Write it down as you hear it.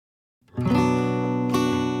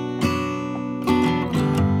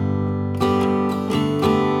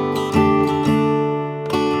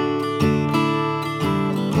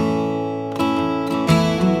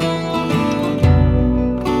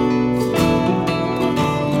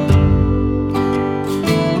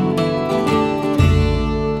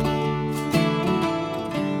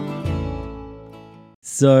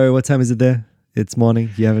So what time is it there? It's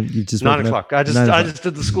morning. You've just 9 woken up? o'clock. I 9 o'clock. just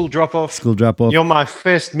did the school drop off. School drop off. You're my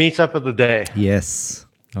first meetup of the day. Yes.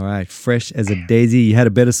 All right. Fresh as a daisy. You had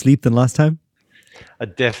a better sleep than last time? I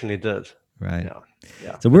definitely did. Right.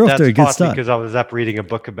 Yeah. So we're off to a good partly start. because I was up reading a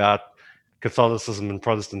book about Catholicism and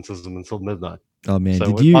Protestantism until midnight. Oh man,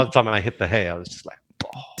 So by the time I hit the hay, I was just like,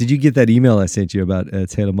 oh. Did you get that email I sent you about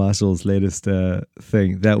Taylor Marshall's latest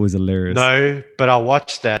thing? That was hilarious. No, but I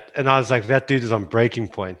watched that and I was like, that dude is on breaking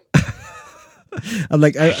point. I'm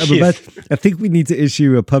like, I think we need to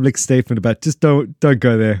issue a public statement about just don't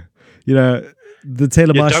go there. You know, the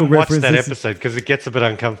Taylor Marshall don't watch references. that episode because it gets a bit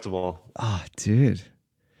uncomfortable. Oh, dude.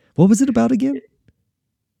 What was it about again?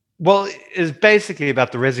 Well, it's basically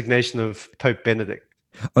about the resignation of Pope Benedict.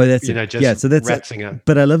 Oh, that's it. So that's Ratzinger.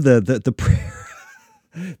 But I love the prayer,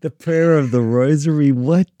 the prayer of the Rosary.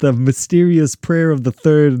 What the mysterious prayer of the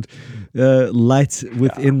third light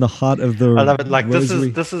within the heart of the. I love it. Like Rosary.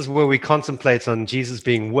 this is where we contemplate on Jesus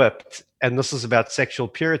being whipped, and this is about sexual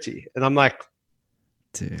purity. And I'm like,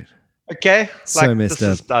 dude, okay, so like, messed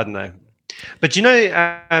up. I don't know, but you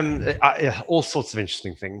know, all sorts of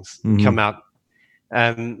interesting things come out.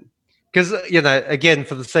 Because again,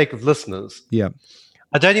 for the sake of listeners,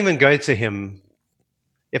 I don't even go to him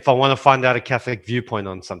if I want to find out a Catholic viewpoint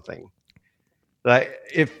on something. Like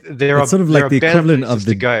if there it's are sort of like the equivalent of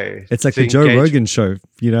the go. It's like the Joe Rogan show.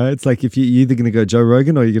 You know, it's like if you're either going to go Joe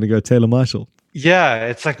Rogan or you're going to go Taylor Marshall. Yeah,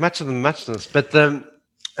 it's like much of the muchness. But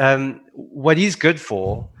what he's good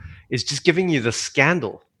for is just giving you the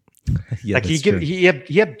scandal. Like he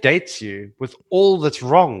updates you with all that's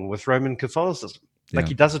wrong with Roman Catholicism. Like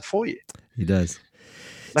he does it for you. He does.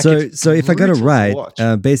 Like so if I got it right,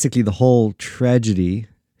 basically the whole tragedy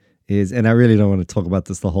is, and I really don't want to talk about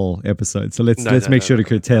this the whole episode. So let's make sure to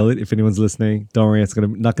curtail it. If anyone's listening, don't worry, it's not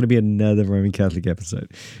going to be another Roman Catholic episode.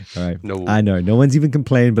 All right. No. I know no one's even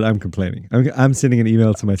complained, but I'm complaining. I'm sending an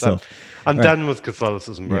email to myself. I'm done with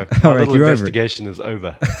Catholicism, bro. Yeah. Our little investigation is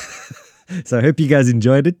over. So I hope you guys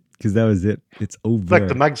enjoyed it because that was it. It's over. Look,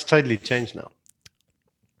 the mug's totally changed now.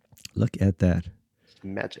 Look at that.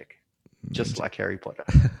 Magic. Just like Harry Potter.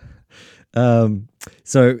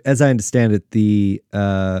 So as I understand it, the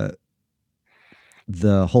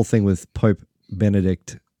whole thing with Pope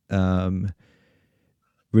Benedict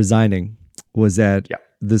resigning was that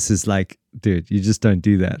this is like, dude, you just don't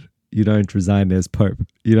do that. You don't resign as Pope.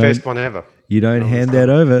 You don't. First one ever. You don't hand that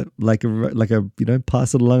over like a you don't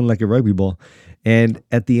pass it along like a rugby ball. And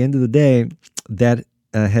at the end of the day, that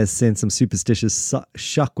has sent some superstitious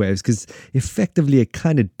shockwaves because effectively it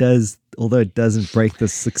kind of does, although it doesn't break the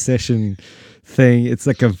succession thing. It's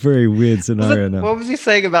like a very weird scenario now. What was he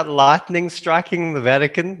saying about lightning striking the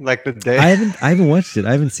Vatican like the day? I haven't watched it.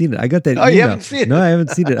 I haven't seen it. I got that email. You haven't seen it? No, I haven't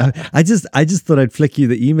seen it. I just thought I'd flick you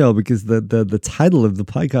the email because the title of the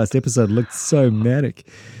podcast episode looked so manic.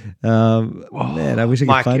 Man, I wish I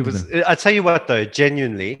could find it. I tell you what though,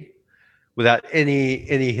 genuinely, without any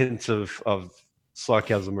hint of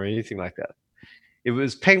sarcasm or anything like that, it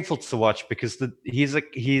was painful to watch because he's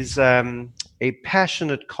a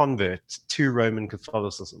passionate convert to Roman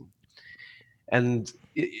Catholicism, and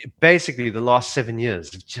basically the last 7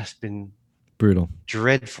 years have just been brutal,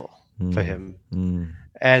 dreadful for him.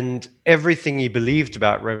 And everything he believed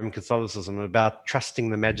about Roman Catholicism, about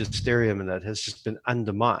trusting the magisterium, and that has just been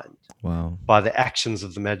undermined by the actions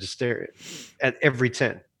of the magisterium at every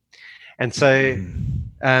turn. And so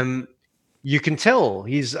you can tell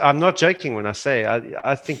I'm not joking when I say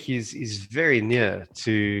I think he's very near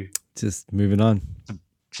to just moving on.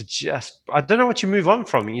 I don't know what you move on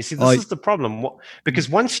from. You see, this is the problem. Because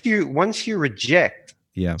once you reject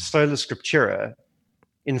sola scriptura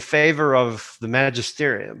in favor of the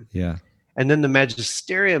magisterium, and then the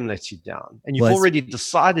magisterium lets you down, and you've already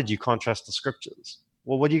decided you can't trust the scriptures.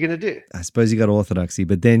 Well, what are you going to do? I suppose you got orthodoxy,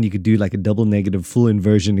 but then you could do like a double negative full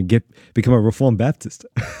inversion and become a Reformed Baptist.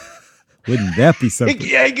 Wouldn't that be something?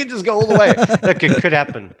 Yeah, you could just go all the way. That could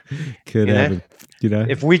happen. Could happen. You know,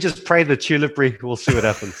 if we just pray the tulipry, we'll see what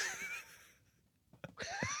happens.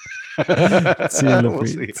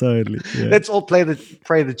 Tulipry, totally. Yeah. Let's all pray the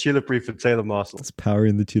tulipry for Taylor Marshall. It's power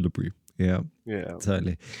in the tulipry. Yeah,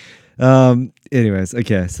 totally. Anyways,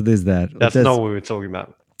 okay, so there's that. That's not what we were talking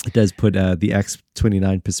about. It does put the Acts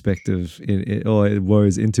 29 perspective or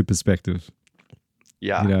woes into perspective.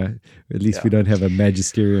 Yeah, you know, at least we don't have a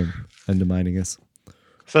magisterium undermining us.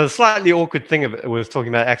 So the slightly awkward thing of it was talking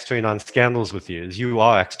about Acts 29 scandals with you is you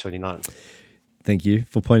are Acts 29. Thank you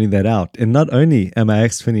for pointing that out. And not only am I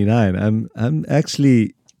Acts 29, I'm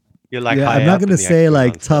actually You're like, I'm not going to say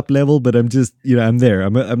like top level, but I'm just, I'm there.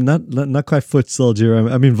 I'm not quite foot soldier.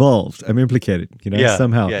 I'm involved. I'm implicated,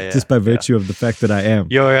 somehow, just by virtue of the fact that I am.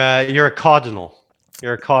 You're a cardinal.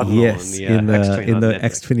 You're a cardinal. Yes, in the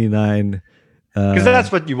X29. Because that's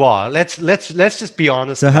what you are. Let's just be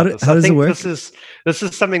honest. So how does it work? This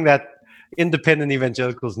is something that independent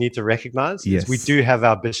evangelicals need to recognize. Yes, we do have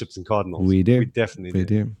our bishops and cardinals. We do. We definitely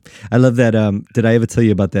do. I love that. Did I ever tell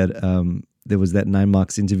you about that? There was that 9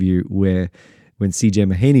 Marks interview when C.J.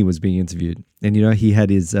 Mahaney was being interviewed, and he had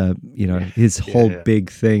his his whole big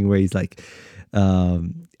thing where he's like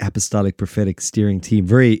apostolic prophetic steering team,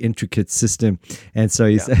 very intricate system, and so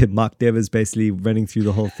he's Mark Dever's basically running through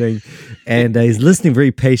the whole thing, and he's listening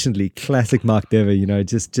very patiently. Classic Mark Dever,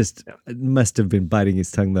 just must have been biting his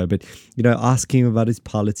tongue though, but asking him about his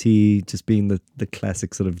polity, just being the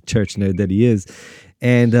classic sort of church nerd that he is,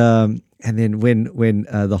 and then when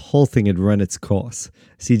the whole thing had run its course,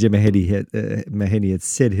 C.J. Mahaney had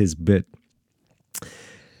said his bit.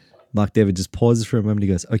 Mark Dever just pauses for a moment. He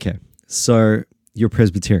goes, "Okay, so you're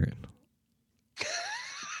Presbyterian."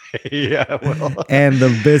 Yeah, well. And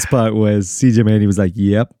the best part was C.J. Mahaney was like,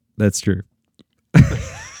 "Yep, that's true."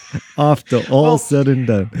 After all said and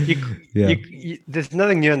done, there's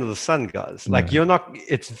nothing new under the sun, guys. Like you're not.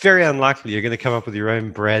 It's very unlikely you're going to come up with your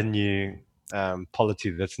own brand new polity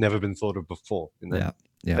that's never been thought of before. Yeah.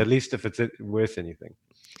 At least if it's worth anything.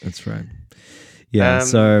 That's right. Yeah.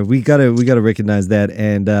 So we gotta recognize that.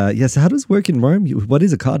 And so how does it work in Rome? What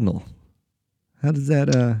is a cardinal? How does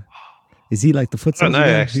that? Is he like the foot? I don't know.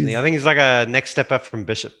 Actually, I think he's like a next step up from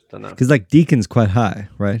bishop. Don't know. Because like deacon's quite high,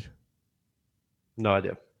 right? No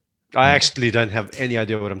idea. I actually don't have any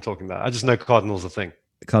idea what I'm talking about. I just know cardinal's a thing.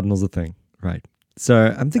 Cardinal's a thing, right? So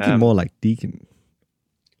I'm thinking more like deacon.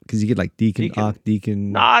 Because you get like deacon,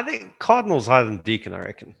 archdeacon. Nah, I think cardinal's higher than deacon, I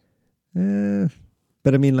reckon.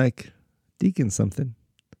 But I mean, like, deacon something.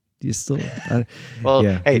 Do you still?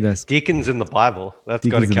 Hey, deacon's in the Bible. That's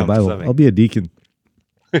got to count for something. I'll be a deacon.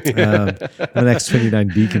 An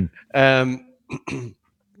X29 deacon.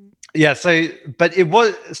 But it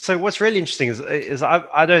was. So what's really interesting is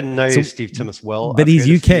I don't know Steve Timmis well. But he's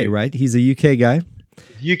UK, right? He's a UK guy.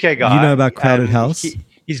 UK guy. You know about Crowded House?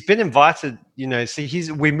 He's been invited,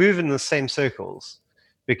 we move in the same circles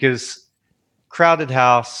because Crowded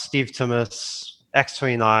House, Steve Timmis,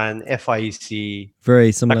 X29, FIEC.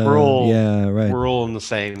 Very similar. Like we're all on the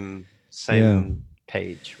same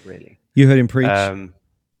page, really. You heard him preach?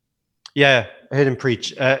 Yeah, I heard him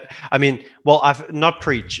preach. I've not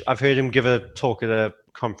preach. I've heard him give a talk at a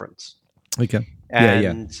conference. Okay.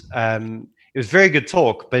 And it was a very good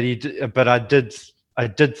talk, but I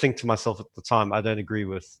did think to myself at the time, I don't agree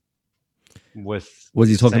with. Was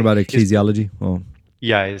he talking about ecclesiology?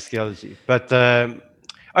 Yeah, his theology. But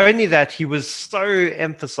only that he was so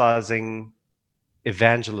emphasizing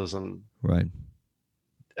evangelism. Right.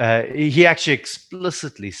 He actually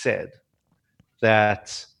explicitly said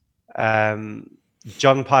that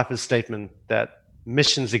John Piper's statement that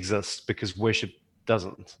missions exist because worship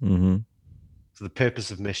doesn't. Mm-hmm. So the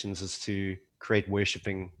purpose of missions is to create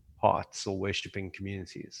worshiping hearts or worshiping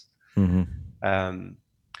communities. Mm-hmm.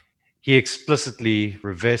 He explicitly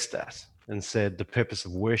reversed that and said the purpose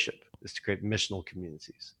of worship is to create missional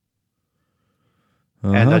communities.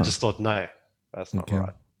 And I just thought, no, that's not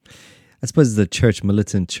right. I suppose the church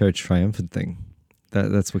militant, church triumphant thing.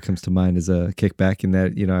 That's what comes to mind as a kickback in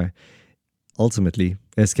that, ultimately,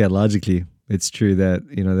 eschatologically, it's true that,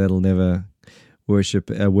 that'll never worship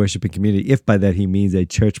a worshiping community. If by that he means a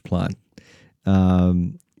church plant.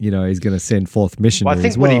 He's going to send forth missionaries. I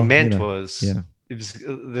think what he meant was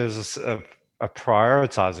there's a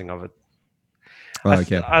prioritizing of it. Oh,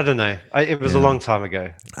 okay. I don't know. It was a long time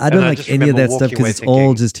ago. I don't like any of that stuff because it's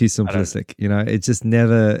all just too simplistic. It just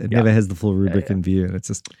never has the full rubric in view. And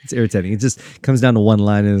it's irritating. It just comes down to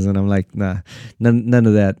one-liners, and I'm like, nah, none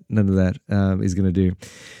of that is going to do.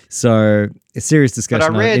 So a serious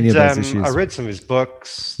discussion on any of those issues. I read some of his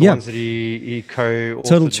books, the ones that he co-authored.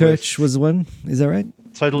 Total Church was the one. Is that right?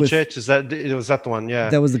 Total Church, was that the one? Yeah,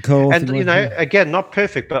 that was the co-author. And again, not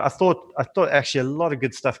perfect, but I thought actually a lot of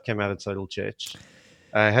good stuff came out of Total Church.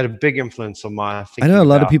 Had a big influence on my thinking. I know a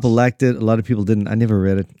lot of people liked it, a lot of people didn't. I never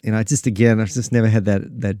read it, I've just never had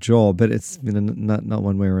that draw. But it's not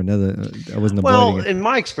one way or another. I wasn't avoiding it. In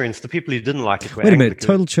my experience, the people who didn't like it were Wait a minute,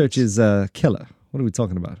 Total Church is killer. What are we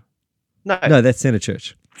talking about? No, that's Center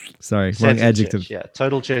Church. Sorry, wrong adjective. Church,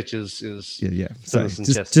 Total Church is Sorry,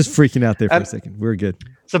 just freaking out there for a second. We're good.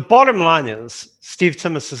 So bottom line is, Steve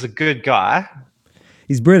Timmis is a good guy.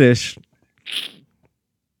 He's British.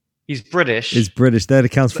 He's British. That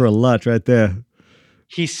accounts for a lot right there.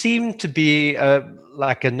 he seemed to be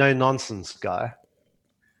like a no nonsense guy.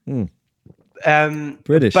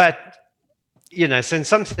 British, but so in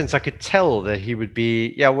some sense, I could tell that he would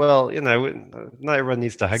be. Yeah, well, not everyone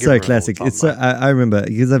needs to hug him. So classic. It's I remember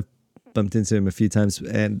because I've bumped into him a few times,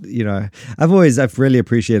 and I've really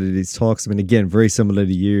appreciated his talks. I mean, again, very similar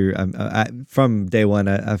to you. From day one,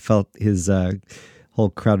 I felt his whole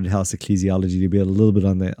crowded house ecclesiology to be a little bit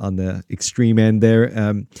on the extreme end there.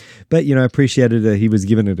 But I appreciated that he was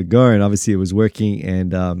giving it a go, and obviously it was working.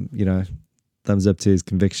 And thumbs up to his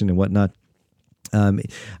conviction and whatnot. I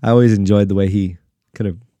always enjoyed the way he kind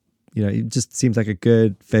of, he just seems like a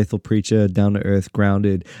good, faithful preacher, down to earth,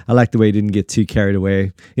 grounded. I like the way he didn't get too carried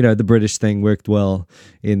away. The British thing worked well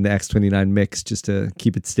in the Acts 29 mix, just to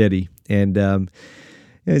keep it steady. And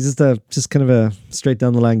he's just kind of a straight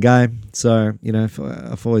down the line guy. So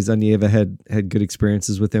I've always only ever had good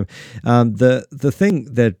experiences with him. The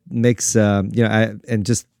thing that makes and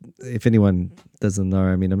just if anyone doesn't know,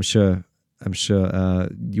 I mean, I'm sure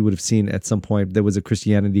you would have seen at some point there was a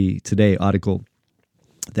Christianity Today article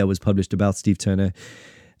that was published about Steve Turner.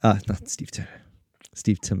 Not Steve Turner.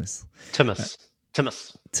 Steve Timmis. Timmis.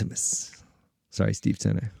 Sorry, Steve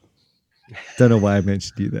Turner. Don't know why I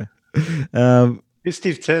mentioned you there. Who's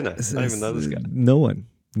Steve Turner? I don't even know this guy. No one.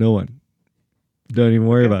 Don't even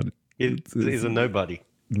worry about it. He's a nobody.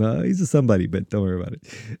 No, he's a somebody, but don't worry about it.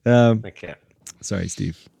 Okay. Sorry,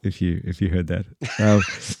 Steve, if you heard that.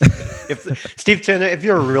 Steve Turner, if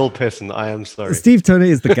you're a real person, I am sorry. Steve Turner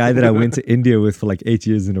is the guy that I went to India with for like 8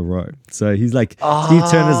 years in a row. So he's like, Steve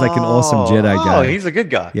Turner's like an awesome Jedi guy. Oh, he's a good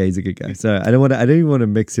guy. Yeah, he's a good guy. So I don't even want to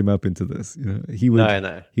mix him up into this. He would.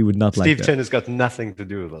 No. He would not like that. Steve Turner's got nothing to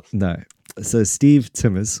do with us. No. So Steve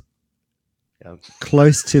Timmis,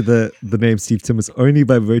 close to the name Steve Timmis only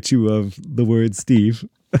by virtue of the word Steve.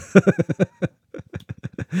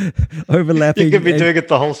 Overlapping. You could be doing it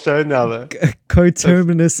the whole show now, though.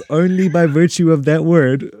 Coterminous only by virtue of that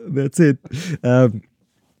word. That's it.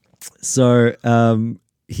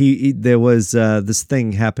 There was this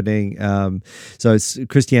thing happening. So it's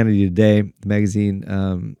Christianity Today, the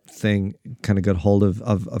magazine thing, kind of got hold of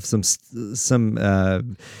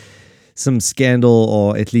some scandal,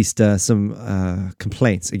 or at least some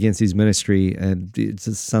complaints against his ministry, and it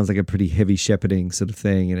just sounds like a pretty heavy shepherding sort of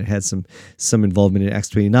thing, and it had some involvement in Acts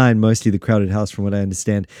 29, mostly the crowded house from what I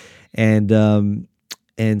understand. And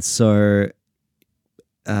so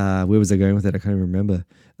where was I going with that? I can't even remember.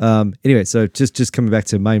 Anyway, so just coming back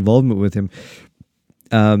to my involvement with him,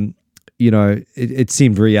 it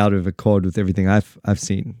seemed very out of accord with everything I've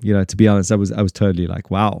seen. To be honest, I was totally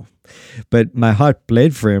like, wow. But my heart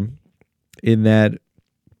bled for him, in that,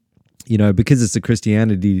 because it's a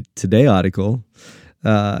Christianity Today article,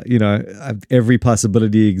 every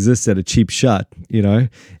possibility exists at a cheap shot,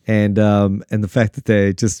 and the fact that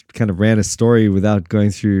they just kind of ran a story without going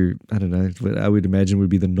through, I don't know, what I would imagine would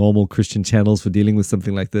be the normal Christian channels for dealing with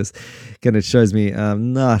something like this, kind of shows me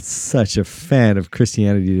I'm not such a fan of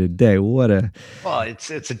Christianity Today. It's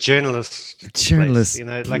a journalist, place, just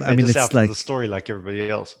out for the story like everybody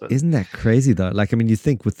else. But isn't that crazy though? You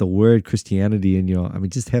think with the word Christianity in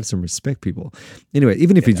just have some respect, people. Anyway,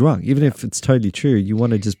 even if he's wrong, even if it's totally true, you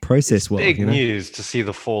want to just process it's big news to see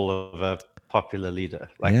the fall of a popular leader.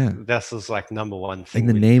 This is like number one thing. In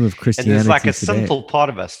the name of Christianity. And there's like a simple part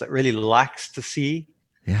of us that really likes to see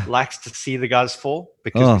the guys fall,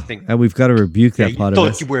 because we think, and we've got to rebuke that part of us.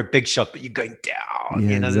 You thought you were a big shot, but you're going down.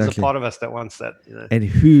 Exactly. There's a part of us that wants that. And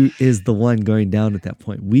who is the one going down at that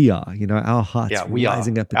point? We are. Our hearts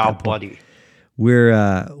rising up at our that point. body. We're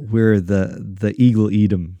the eagle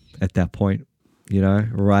Edom at that point.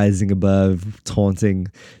 Rising above, taunting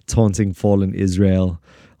fallen Israel.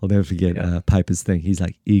 I'll never forget Piper's thing. He's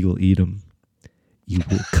like, eagle Edom, you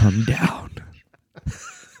will come down.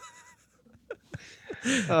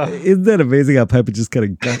 Isn't that amazing how Piper just kind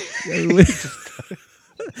of got with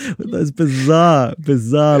those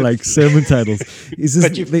bizarre like sermon titles?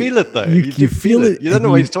 But you feel it though. You feel it. You don't know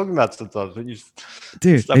what he's talking about sometimes. But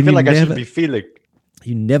I feel like I should be feeling.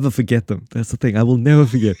 You never forget them. That's the thing. I will never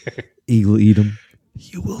forget. Eagle Edom,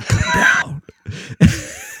 you will come down.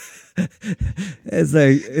 It's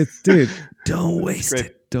like, dude, don't waste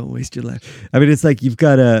it. Don't waste your life. I mean, it's like you've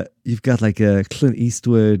got like a Clint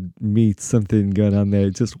Eastwood meets something going on there.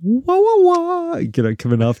 Just wah wah wah,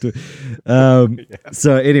 coming after.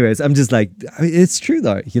 So, anyways, I'm just like, it's true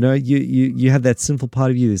though. You have that simple part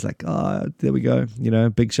of you that's like, oh, there we go.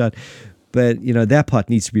 Big shot. But that part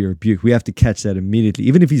needs to be rebuked. We have to catch that immediately,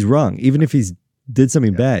 even if he's wrong, even if he's did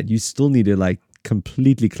something bad. You still need to like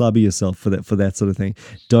completely clubber yourself for that sort of thing.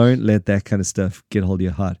 Don't let that kind of stuff get hold of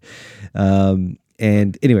your heart.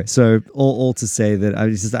 And anyway, so all to say that I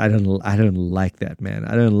don't like that, man.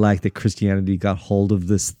 I don't like that Christianity got hold of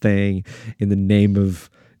this thing in the name of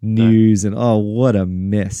news, and what a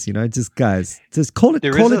mess, just guys, just call it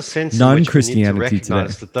non-Christianity today.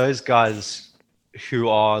 That those guys who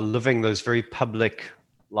are living those very public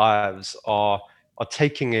lives are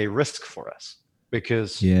taking a risk for us,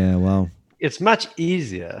 because it's much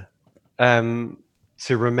easier to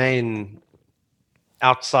remain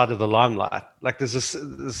outside of the limelight. Like there's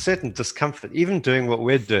a certain discomfort even doing what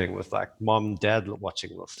we're doing with like mom and dad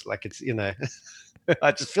watching this. Like it's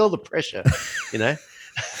I just feel the pressure,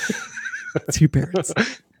 Two parents.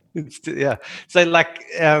 So like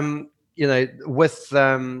with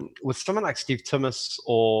someone like Steve Timmis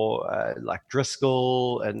or like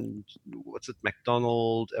Driscoll and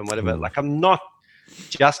McDonald and whatever, like I'm not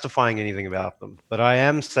justifying anything about them, but I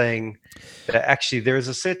am saying that actually there is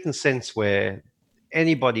a certain sense where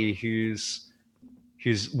anybody who's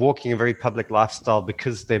walking a very public lifestyle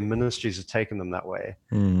because their ministries have taken them that way,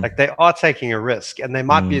 like they are taking a risk, and they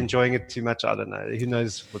might be enjoying it too much. I don't know. Who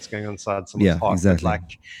knows what's going on inside someone's heart? Exactly. But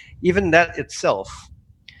like even that itself,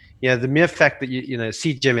 the mere fact that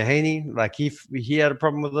C.J. Mahaney, like he had a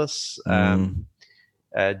problem with this.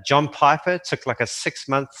 John Piper took like a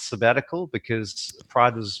 6-month sabbatical because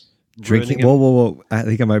pride was drinking. Whoa! I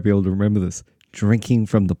think I might be able to remember this. Drinking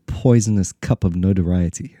from the poisonous cup of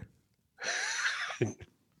notoriety.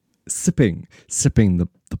 sipping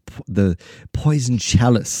the poison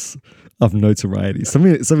chalice of notoriety.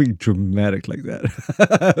 Something dramatic like that.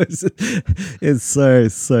 It's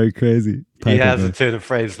so crazy. He has a turn of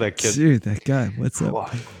phrase, that kid. Dude, that guy. What's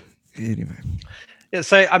up? Anyway. Yeah,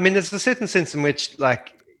 so I mean, there's a certain sense in which,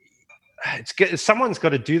 like, someone's got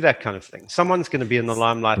to do that kind of thing. Someone's going to be in the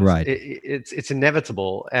limelight. Right. It's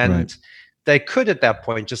inevitable, and they could at that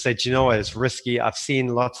point just say, "Do you know what? It's risky. I've seen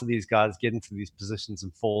lots of these guys get into these positions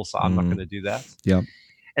and fall, so I'm not going to do that." Yeah.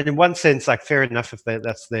 And in one sense, like, fair enough if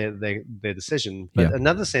that's their decision. But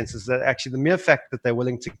another sense is that actually the mere fact that they're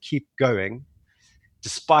willing to keep going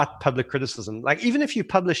despite public criticism, like even if you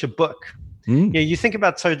publish a book. You think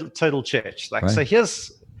about Total Church. Like, so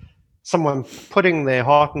here's someone putting their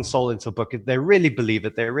heart and soul into a book. They really believe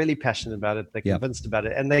it. They're really passionate about it. They're convinced about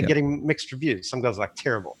it, and they're getting mixed reviews. Some guys are like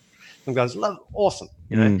terrible. Some guys love awesome.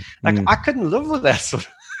 I couldn't live with that sort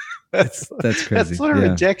of. That's crazy. That sort of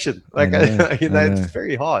rejection. Like it's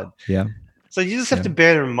very hard. Yeah. So you just have to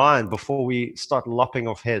bear it in mind before we start lopping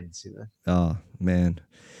off heads. Oh man,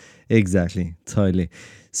 exactly, totally.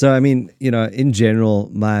 So, I mean, in general,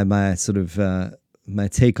 my sort of my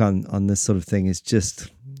take on this sort of thing is just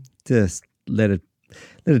let it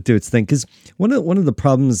do its thing. Because one of the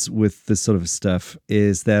problems with this sort of stuff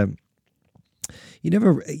is that you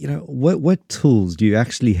never, what tools do you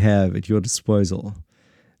actually have at your disposal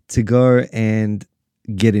to go and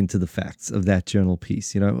get into the facts of that journal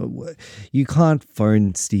piece? You can't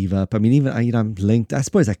phone Steve up. I mean, even I'm linked. I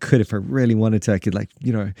suppose I could if I really wanted to. I could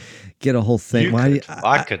get a whole thing. I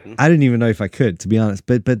couldn't. I didn't even know if I could, to be honest.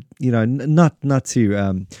 But not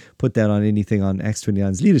to put that on anything on Acts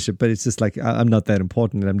 29's leadership. But it's just like I'm not that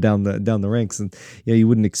important, and I'm down the ranks, and you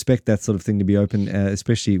wouldn't expect that sort of thing to be open,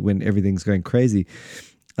 especially when everything's going crazy.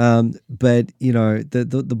 But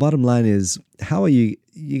the bottom line is, how are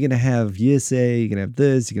you're going to have USA, you're going to have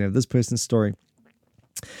this, you're going to have this person's story.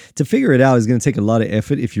 To figure it out is going to take a lot of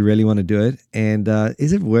effort if you really want to do it. And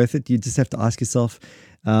is it worth it? You just have to ask yourself.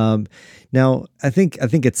 Now, I think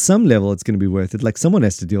at some level it's going to be worth it. Like, someone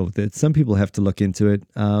has to deal with it. Some people have to look into it.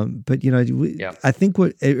 But I think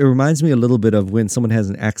it reminds me a little bit of when someone has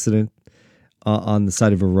an accident on the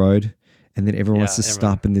side of a road. And then everyone wants to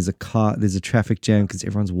stop, and there's a traffic jam because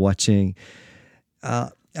everyone's watching.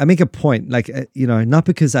 I make a point, not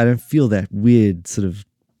because I don't feel that weird sort of,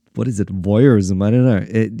 what is it, voyeurism? I don't know.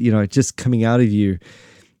 It just coming out of you.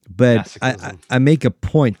 But I make a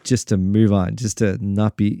point just to move on, just to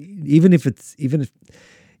not be, even if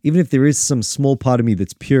there is some small part of me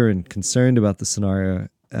that's pure and concerned about the scenario.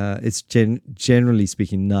 It's generally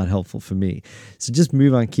speaking not helpful for me. So just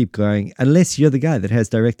move on, keep going. Unless you're the guy that has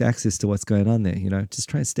direct access to what's going on there, just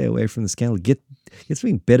try and stay away from the scandal. Get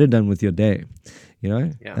something better done with your day.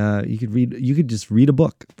 You could just read a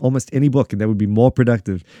book, almost any book, and that would be more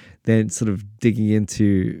productive than sort of digging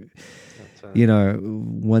into,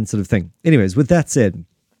 one sort of thing. Anyways, with that said,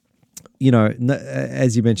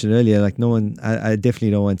 as you mentioned earlier, like I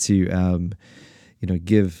definitely don't want to,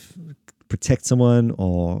 protect someone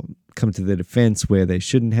or come to their defense where they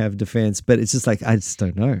shouldn't have defense, but it's just like, I just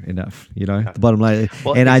don't know enough, the bottom line.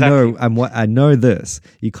 Well, and exactly. I know this,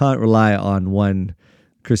 you can't rely on one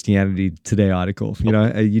Christianity Today article,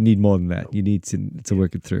 you need more than that. You need to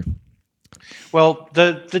work it through. Well,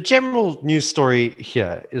 the general news story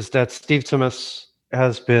here is that Steve Timmis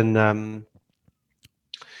has been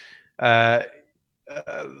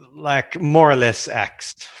like more or less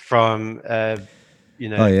axed from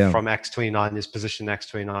from Acts 29, his position in Acts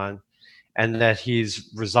 29, and that he's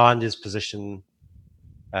resigned his position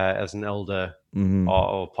as an elder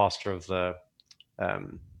or pastor of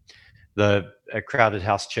the Crowded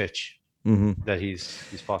House Church. That he's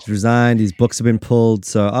resigned. His books have been pulled.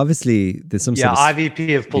 So obviously there's some sort of IVP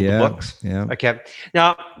have pulled the books. Yeah. Okay.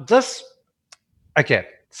 Now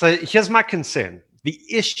so here's my concern. The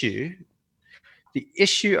issue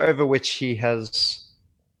over which he has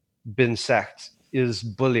been sacked is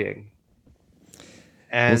bullying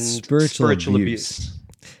and spiritual abuse.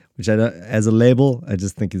 Which I don't, as a label, I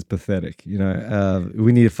just think is pathetic.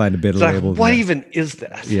 We need to find a better label. What even is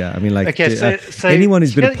that? Yeah, I mean, like, so anyone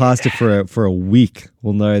who's been a pastor for a week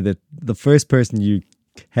will know that the first person you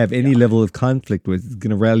have any level of conflict with is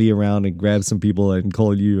going to rally around and grab some people and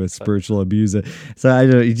call you a spiritual abuser. So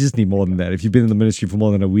you just need more than that. If you've been in the ministry for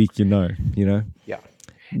more than a week, you know. Yeah,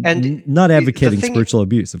 and not advocating spiritual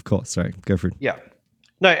abuse, of course. Sorry, go for it. Yeah,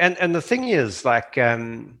 no, and the thing is, like.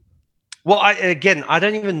 Well, I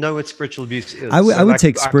don't even know what spiritual abuse is. I would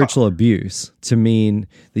take spiritual abuse to mean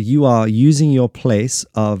that you are using your place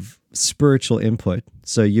of spiritual input.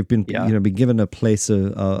 So you've been, been given a place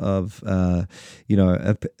of a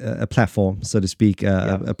platform, so to speak,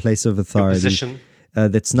 a place of authority. A position.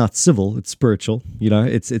 That's not civil; it's spiritual.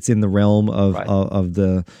 It's in the realm of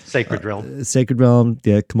the sacred realm. Sacred realm.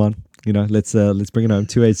 Yeah, come on. Let's bring it home.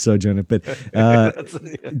 2-8 sojourner. But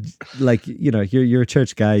you're a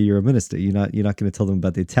church guy, you're a minister. You're not going to tell them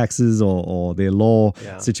about their taxes or their law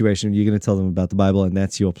situation. You're going to tell them about the Bible, and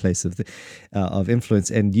that's your place of influence.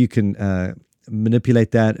 And you can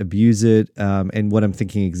manipulate that, abuse it. And what I'm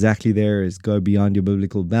thinking exactly there is go beyond your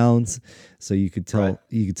biblical bounds. So you could tell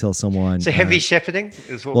someone. So heavy shepherding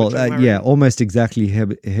is what we're talking about, right? Almost exactly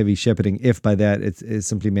heavy shepherding. If by that it's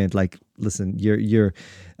simply meant like, listen, you're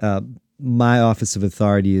my office of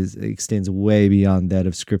authority extends way beyond that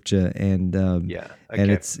of Scripture, and and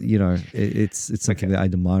it's it's something that I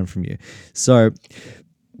demand from you. So,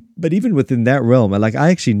 but even within that realm, I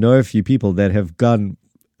actually know a few people that have gone,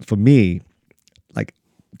 for me, like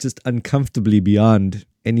just uncomfortably beyond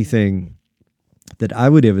anything that I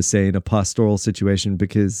would ever say in a pastoral situation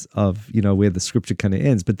because of, where the Scripture kind of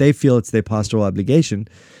ends. But they feel it's their pastoral obligation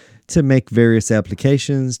to make various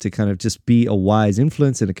applications, to kind of just be a wise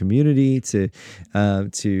influence in a community, to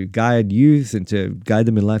guide youth and to guide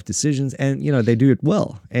them in life decisions. And, they do it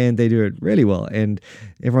well, and they do it really well. And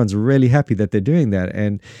everyone's really happy that they're doing that.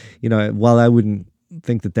 And, while I wouldn't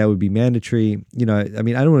think that would be mandatory, I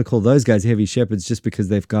mean, I don't want to call those guys heavy shepherds just because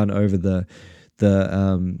they've gone over the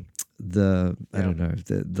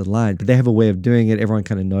line, but they have a way of doing it. Everyone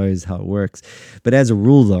kind of knows how it works. But as a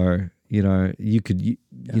rule, though, you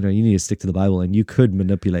need to stick to the Bible, and you could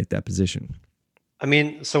manipulate that position. I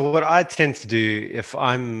mean, so what I tend to do if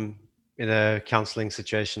I'm in a counseling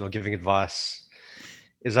situation or giving advice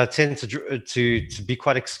is I tend to be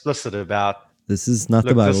quite explicit about, this is not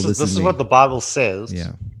the Bible. This is what the Bible says.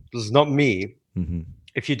 Yeah. This is not me. Mm-hmm.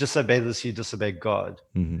 If you disobey this, you disobey God.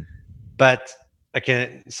 Mm-hmm. But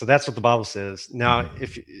so that's what the Bible says. Now,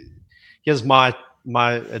 here's my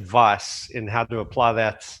advice in how to apply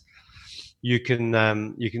that. You can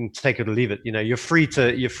take it or leave it. You're free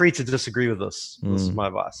to disagree with this. This is my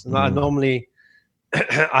advice. And I normally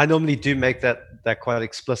do make that quite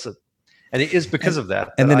explicit, and it is because of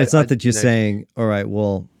that. And then it's not that you're saying, all right,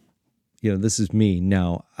 well, this is me.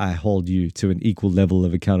 Now I hold you to an equal level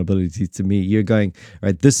of accountability to me. You're going, all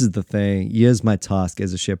right, this is the thing. Here's my task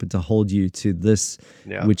as a shepherd to hold you to this,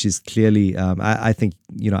 which is clearly, I think,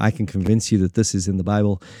 I can convince you that this is in the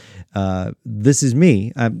Bible. This is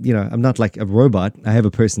me. I'm not like a robot. I have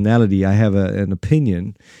a personality. I have an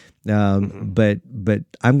opinion. But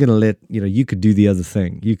I'm going to let, you could do the other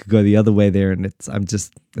thing. You could go the other way there. And I'm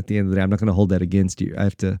just, at the end of the day, I'm not going to hold that against you. I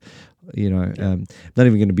have to, I'm not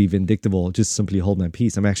even going to be vindictive or just simply hold my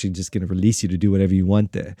peace. I'm actually just going to release you to do whatever you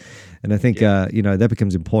want there. And I think, that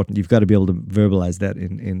becomes important. You've got to be able to verbalize that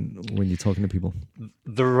in when you're talking to people.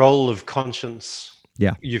 The role of conscience.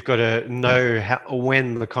 Yeah. You've got to know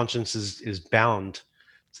when the conscience is bound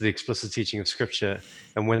to the explicit teaching of Scripture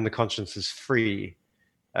and when the conscience is free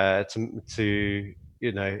to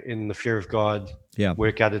in the fear of God,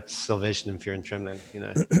 work out its salvation in fear and trembling.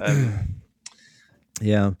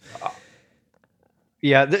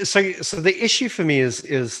 So the issue for me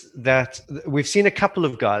is that we've seen a couple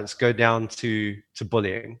of guys go down to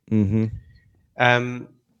bullying. Mm-hmm.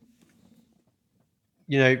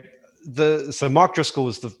 so Mark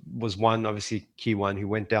Driscoll was one, obviously key one, who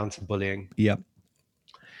went down to bullying. Yeah.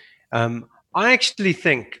 I actually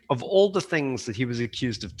think of all the things that he was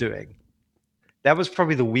accused of doing, that was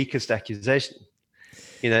probably the weakest accusation.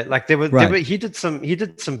 Like he did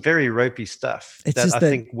some very ropey stuff that I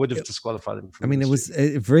think would have disqualified him from ministry.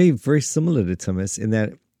 It was very, very similar to Thomas in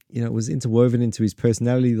that, it was interwoven into his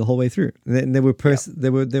personality the whole way through. And there were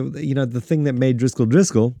the thing that made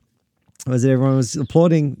Driscoll was that everyone was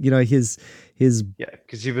applauding, his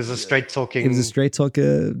because he was a straight talking. He was a straight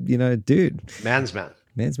talker, dude. Man's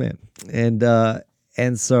man.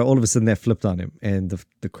 And so all of a sudden that flipped on him, and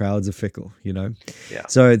the crowds are fickle, Yeah.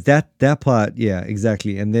 So that part, yeah,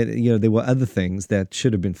 exactly. And then there were other things that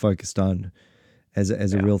should have been focused on as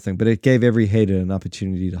a real thing, but it gave every hater an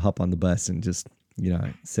opportunity to hop on the bus and just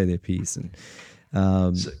say their piece. And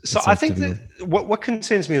so I think that what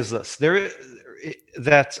concerns me is this: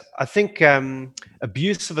 that I think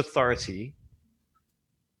abuse of authority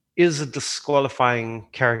is a disqualifying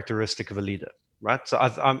characteristic of a leader. Right. So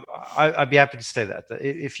I'd be happy to say that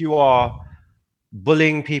if you are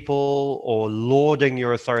bullying people or lording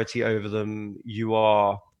your authority over them, you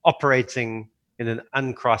are operating in an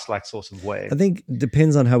unchrist-like sort of way. I think it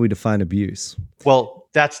depends on how we define abuse. Well,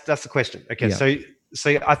 that's the question. Okay. Yeah.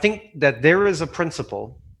 So I think that there is a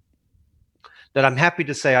principle that I'm happy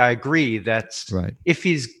to say I agree that if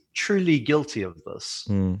he's truly guilty of this,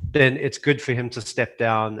 then it's good for him to step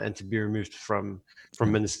down and to be removed from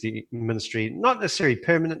ministry, not necessarily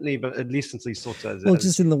permanently, but at least until he sorts out. Well,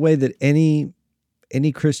 just in the way that any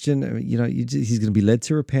Christian, he's going to be led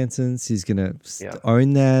to repentance. He's going to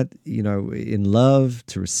own that, in love,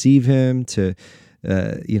 to receive him, to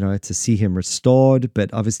see him restored.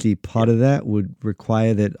 But obviously, part of that would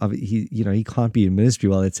require that he can't be in ministry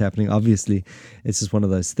while it's happening. Obviously, it's just one of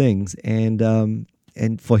those things, and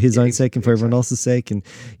for his own sake and for everyone else's sake. And,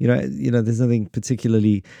 there's nothing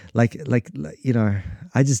particularly like,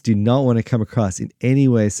 I just do not want to come across in any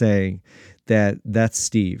way saying that that's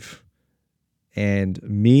Steve and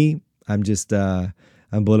me. I'm just, I'm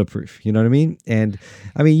bulletproof. You know what I mean? And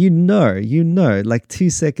I mean, like 2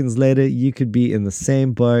 seconds later, you could be in the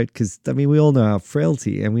same boat. Because we all know our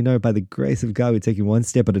frailty, and we know by the grace of God, we're taking one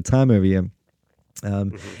step at a time over here.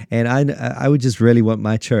 And I would just really want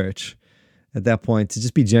my church at that point to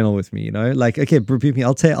just be gentle with me, like, okay, rebuke me.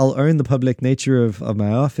 I'll own the public nature of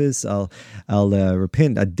my office. I'll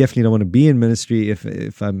repent. I definitely don't want to be in ministry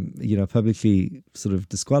if I'm, publicly sort of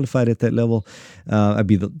disqualified at that level. That'd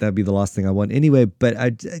be the last thing I want anyway. But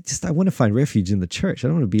I want to find refuge in the church. I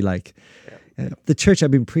don't want to be like the church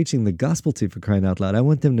I've been preaching the gospel to, for crying out loud. I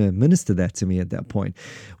want them to minister that to me at that point,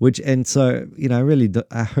 so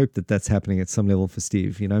I hope that that's happening at some level for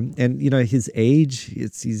Steve, and his age,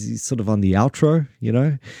 he's sort of on the outro,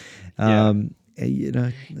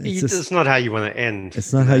 it's not how you want to end.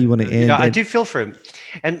 It's not how you want to end. I do feel for him,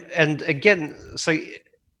 and again, so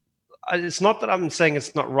it's not that I'm saying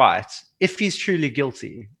it's not right. If he's truly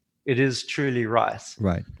guilty, it is truly right.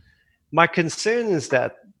 Right. My concern is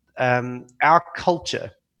that our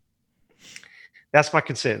culture, that's my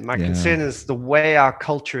concern. My concern is the way our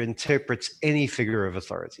culture interprets any figure of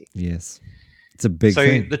authority. Yes. It's a big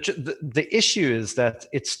thing. So the issue is that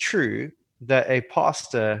it's true that a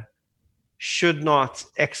pastor should not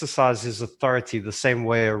exercise his authority the same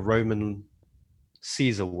way a Roman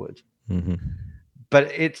Caesar would. Mm-hmm.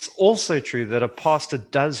 But it's also true that a pastor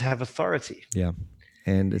does have authority. Yeah.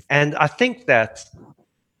 And I think that,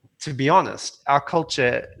 to be honest, our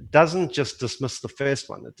culture doesn't just dismiss the first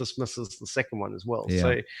one, it dismisses the second one as well. Yeah.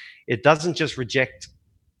 So it doesn't just reject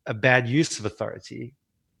a bad use of authority.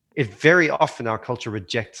 Very often our culture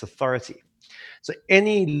rejects authority. So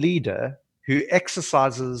any leader who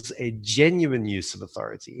exercises a genuine use of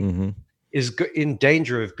authority mm-hmm. is in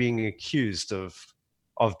danger of being accused of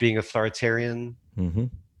being authoritarian, mm-hmm.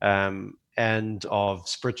 And of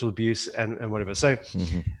spiritual abuse and whatever. So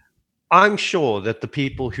mm-hmm. I'm sure that the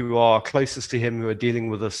people who are closest to him, who are dealing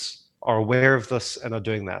with this, are aware of this and are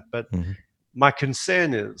doing that. But mm-hmm. my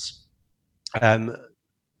concern is,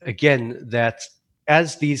 again, that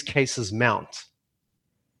as these cases mount,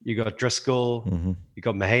 you got Driscoll, mm-hmm. you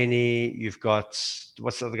got Mahaney, you've got,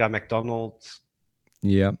 what's the other guy, McDonald?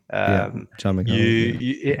 Yeah, John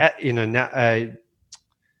McDonald.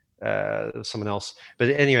 Someone else. But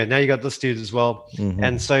anyway, now you got this dude as well. Mm-hmm.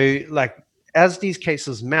 And so, like, as these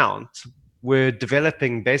cases mount, we're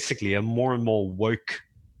developing basically a more and more woke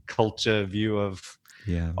culture view of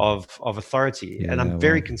authority. Yeah, and I'm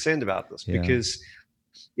very concerned about this because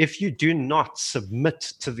if you do not submit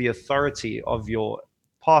to the authority of your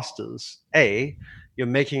pastors, A, you're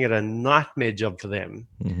making it a nightmare job for them.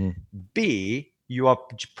 Mm-hmm. B, you are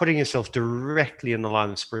putting yourself directly in the line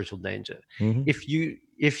of spiritual danger. Mm-hmm.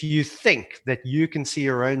 If you think that you can see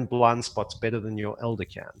your own blind spots better than your elder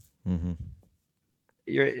can, mm-hmm.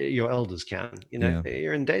 your elders can,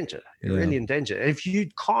 you're in danger. You're really in danger. And if you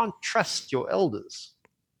can't trust your elders,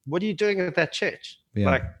 what are you doing at that church?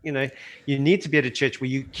 Like, you need to be at a church where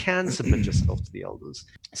you can submit yourself to the elders.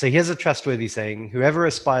 So here's a trustworthy saying: whoever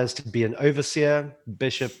aspires to be an overseer,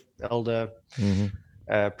 bishop, elder,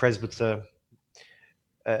 presbyter,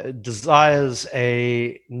 desires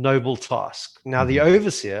a noble task. Now, the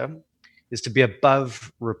overseer is to be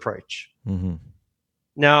above reproach. Mm-hmm.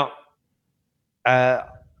 Now,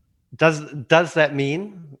 does that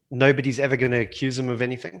mean nobody's ever going to accuse him of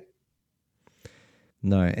anything?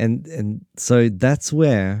 No, and so that's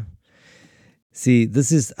where, see,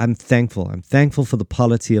 I'm thankful. I'm thankful for the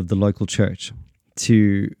polity of the local church,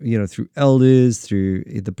 to, through elders, through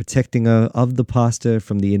the protecting of the pastor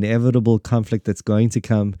from the inevitable conflict that's going to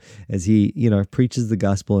come as he, preaches the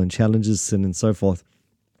gospel and challenges sin and so forth.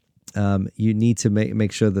 You need to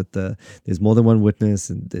make sure that there's more than one witness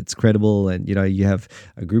and it's credible, and you have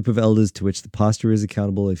a group of elders to which the pastor is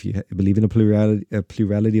accountable. If you believe in a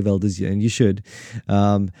plurality of elders, and you should,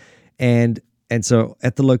 and so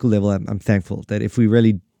at the local level, I'm thankful that if we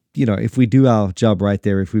really, if we do our job right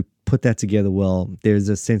there, if we put that together well, there's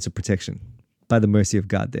a sense of protection by the mercy of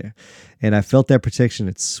God there, and I felt that protection.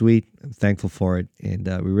 It's sweet. I'm thankful for it, and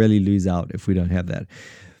we really lose out if we don't have that.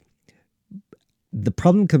 The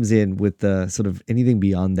problem comes in with the sort of anything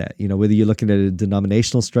beyond that, whether you're looking at a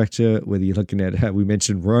denominational structure, whether you're looking at, we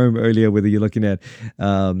mentioned Rome earlier, whether you're looking at,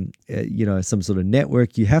 some sort of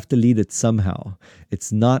network, you have to lead it somehow.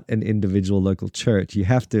 It's not an individual local church. You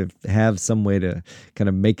have to have some way to kind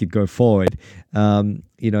of make it go forward.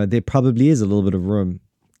 There probably is a little bit of room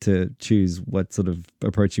to choose what sort of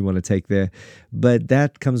approach you want to take there, but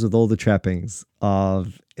that comes with all the trappings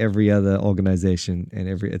of every other organization, and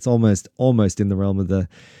it's almost in the realm of the,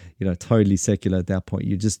 totally secular at that point.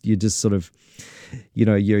 You just sort of,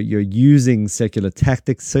 you're using secular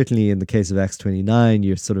tactics. Certainly in the case of Acts 29,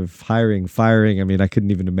 you're sort of firing. I mean, I couldn't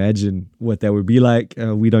even imagine what that would be like.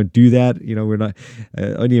 We don't do that. We're not,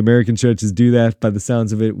 only American churches do that by the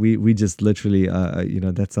sounds of it. We just literally,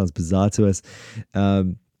 that sounds bizarre to us.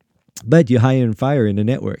 But you hire and fire in a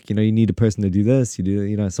network. You need a person to do this.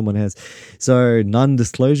 Someone has. So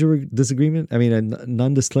non-disclosure disagreement. I mean, a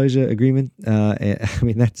non-disclosure agreement.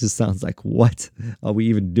 That just sounds like, what are we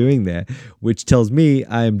even doing there? Which tells me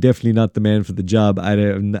I am definitely not the man for the job. I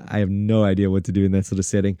have no idea what to do in that sort of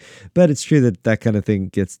setting. But it's true that kind of thing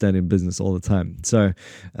gets done in business all the time. So,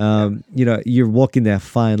 you're walking that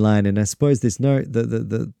fine line. And I suppose there's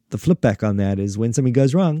the flip back on that is when something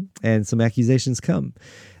goes wrong and some accusations come.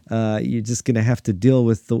 You're just going to have to deal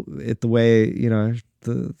with the way, you're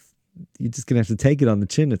just going to have to take it on the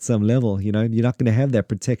chin at some level. You're not going to have that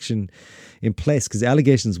protection in place because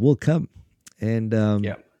allegations will come. And,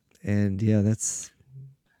 that's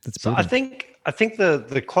so I think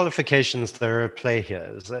the qualifications that are at play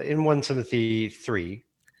here is that in 1 Timothy 3,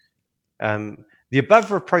 the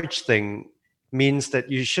above reproach thing means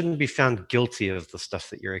that you shouldn't be found guilty of the stuff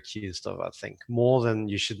that you're accused of, I think, more than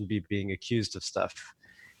you shouldn't be being accused of stuff.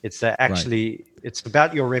 It's that actually, It's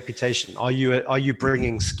about your reputation. Are you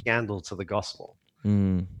bringing scandal to the gospel?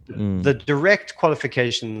 The direct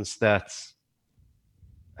qualifications that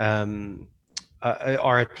are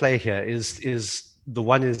at play here is the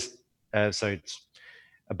one is so it's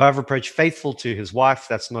above reproach, faithful to his wife.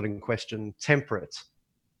 That's not in question. Temperate,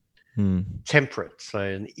 so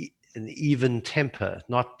an even temper,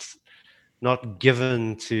 not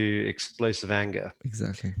given to explosive anger.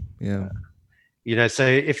 Exactly. Yeah. So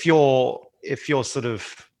if you're sort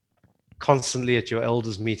of constantly at your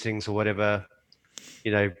elders' meetings or whatever,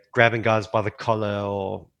 grabbing guys by the collar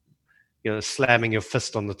or, slamming your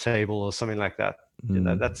fist on the table or something like that,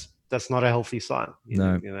 that's not a healthy sign.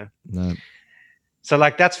 No. So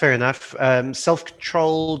that's fair enough.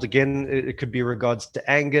 Self-controlled, again, it could be regards to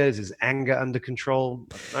anger. Is his anger under control?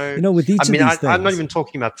 No. With each of these things. I'm not even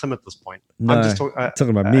talking about Tim at this point. No, I'm just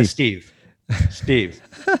talking about me. Steve,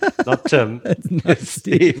 not Tim. It's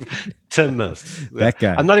Steve Timmuth. That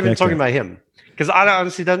guy. I'm not even talking about him because I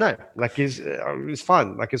honestly don't know. He's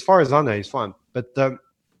fine. As far as I know, he's fine. But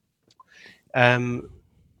and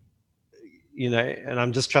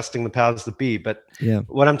I'm just trusting the powers that be. But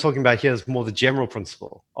what I'm talking about here is more the general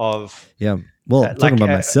principle of Well, talking about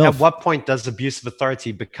myself. At what point does abuse of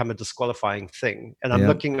authority become a disqualifying thing? And I'm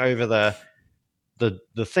looking over the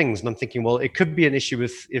things, and I'm thinking, well, it could be an issue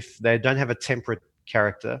with if they don't have a temperate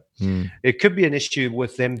character. It could be an issue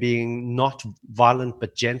with them being not violent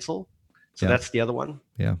but gentle. So that's the other one.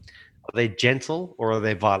 Are they gentle or are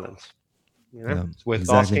they violent? It's worth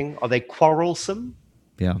asking. Are they quarrelsome?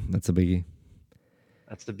 Yeah, that's a biggie.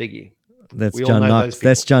 That's the biggie. That's John Knox.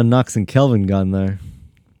 That's John Knox and Calvin gone there.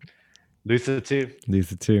 Luther too.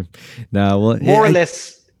 No, well, more or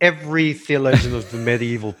less every theologian of the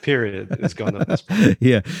medieval period is gone at this point.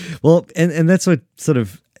 Yeah, well, and that's what sort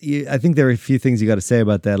of. I think there are a few things you got to say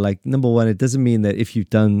about that. Like, number one, it doesn't mean that if you've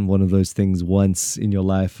done one of those things once in your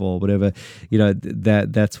life or whatever,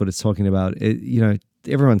 that's what it's talking about.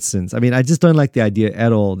 Everyone sins. I mean, I just don't like the idea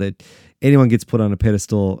at all that anyone gets put on a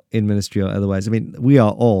pedestal in ministry or otherwise. I mean, we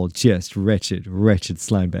are all just wretched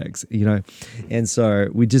slime bags, and so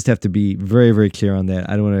we just have to be very, very clear on that.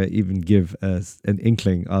 I don't want to even give an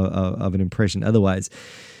inkling of an impression otherwise.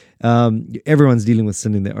 Everyone's dealing with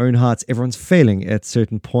sin in their own hearts. Everyone's failing at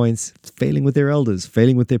certain points, failing with their elders,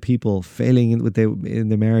 failing with their people, failing in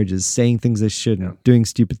their marriages, saying things they shouldn't, doing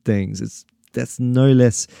stupid things. That's no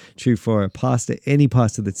less true for a pastor. Any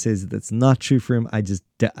pastor that says that's not true for him, I just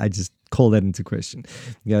call that into question.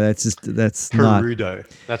 That's Perudo. Not.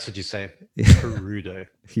 That's what you say. Perudo.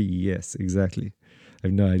 Yes, exactly. I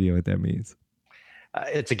have no idea what that means.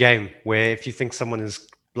 It's a game where if you think someone is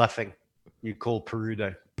bluffing, you call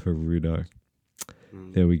Perudo.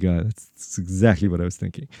 There we go. That's exactly what I was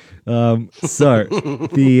thinking. So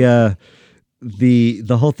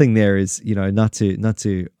the whole thing there is, not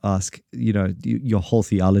to ask, your whole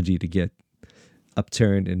theology to get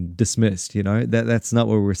upturned and dismissed. That's not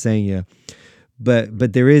what we're saying here.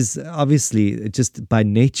 But there is obviously just by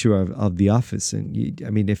nature of the office, and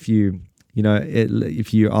if you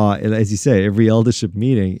are, as you say, every eldership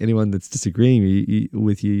meeting, anyone that's disagreeing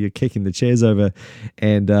with you, you're kicking the chairs over,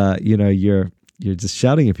 and you're just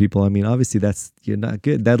shouting at people. I mean, obviously you're not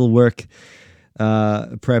good. That'll work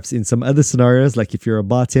perhaps in some other scenarios, like if you're a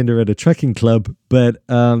bartender at a trucking club. But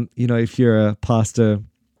if you're a pastor,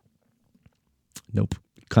 nope,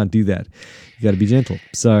 can't do that. You got to be gentle.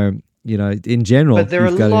 So in general, but there are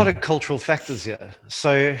a lot of cultural factors here.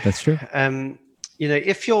 So that's true.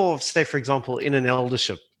 If you're, say, for example, in an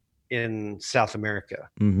eldership in South America,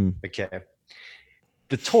 okay,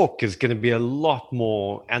 the talk is going to be a lot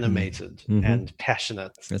more animated and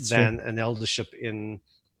passionate than an eldership in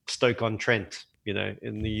Stoke-on-Trent,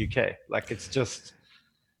 in the UK. Like, it's just...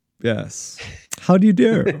 Yes. How do you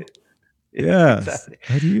dare? Yes. Exactly.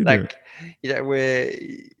 How do you dare? Where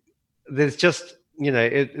there's just...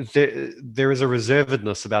 there is a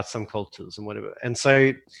reservedness about some cultures and whatever. And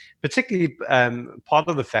so particularly part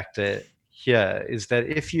of the factor here is that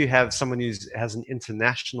if you have someone who has an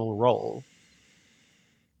international role,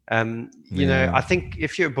 I think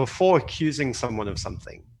if you're before accusing someone of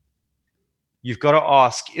something, you've got to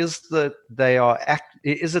ask, is it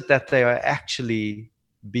that they are actually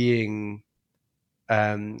being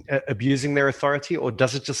abusing their authority, or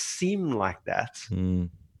does it just seem like that?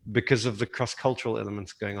 Because of the cross-cultural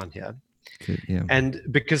elements going on here. Yeah. And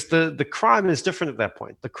because the crime is different at that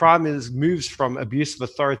point. The crime moves from abuse of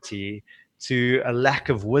authority to a lack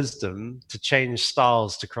of wisdom to change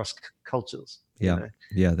styles to cross cultures. Yeah,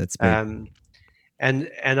 that's big. And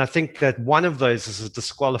I think that one of those is a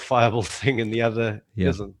disqualifiable thing and the other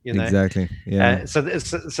isn't. Exactly. Yeah. So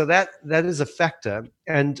that is a factor.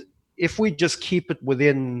 And if we just keep it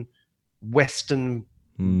within Western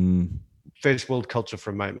first world culture for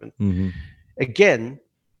a moment. Again,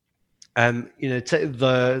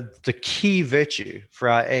 the key virtue for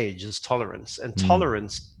our age is tolerance, and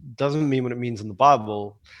tolerance doesn't mean what it means in the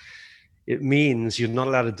Bible. It means you're not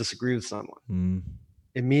allowed to disagree with someone.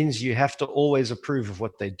 It means you have to always approve of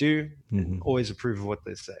what they do and always approve of what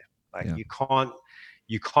they say.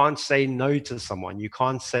 You can't say no to someone. You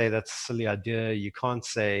can't say that's a silly idea. You can't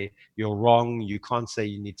say you're wrong. You can't say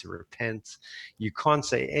you need to repent. You can't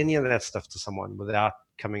say any of that stuff to someone without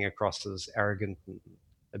coming across as arrogant and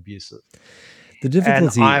abusive. The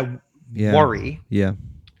difficulty, and I worry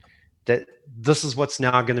that this is what's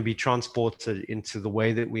now going to be transported into the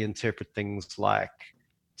way that we interpret things like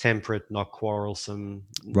temperate, not quarrelsome,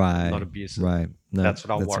 not abusive. Right. No, that's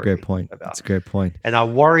what I worry about. That's a great point. That's a great point. And I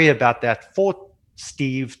worry about that for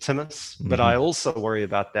Steve Timmis, but I also worry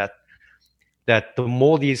about that the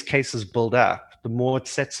more these cases build up, the more it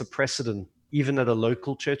sets a precedent, even at a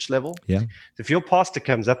local church level. Yeah. If your pastor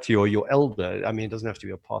comes up to you, or your elder, I mean, it doesn't have to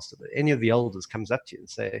be a pastor, but any of the elders comes up to you and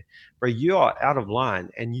say, bro, you are out of line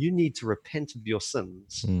and you need to repent of your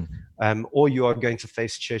sins, or you are going to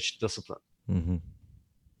face church discipline.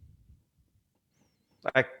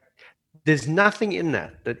 Like, there's nothing in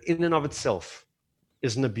that in and of itself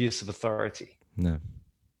is an abuse of authority. No.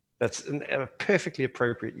 That's a perfectly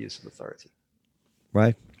appropriate use of authority.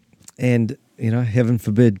 Right. And heaven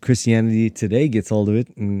forbid Christianity today gets hold of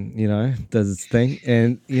it and, does its thing.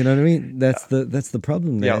 And you know what I mean? That's the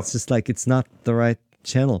problem there. Yeah. It's just like, it's not the right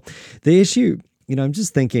channel. The issue, I'm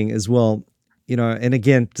just thinking as well, and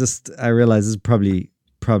again, just, I realize this is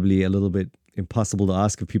probably a little bit impossible to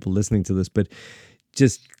ask of people listening to this, but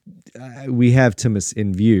just, we have Timus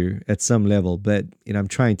in view at some level, but, we're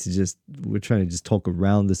trying to just talk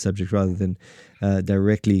around the subject rather than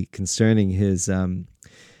directly concerning his own.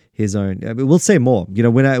 We'll say more.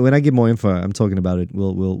 When I get more info, I'm talking about it.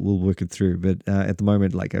 We'll work it through. But at the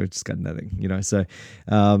moment, like, I've just got nothing. So,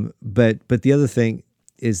 but the other thing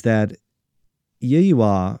is that here you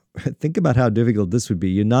are. Think about how difficult this would be.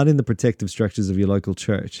 You're not in the protective structures of your local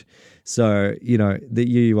church, so that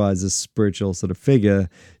here you are as a spiritual sort of figure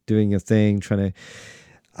doing a thing, trying to.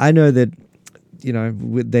 I know that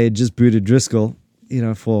they had just booted Driscoll,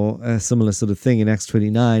 for a similar sort of thing in Acts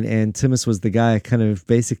 29. And Timus was the guy kind of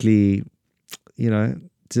basically,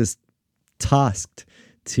 just tasked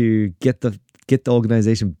to get the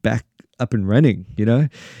organization back up and running,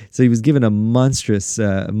 So he was given a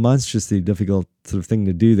monstrously difficult sort of thing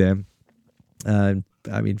to do there.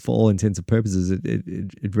 I mean, for all intents and purposes,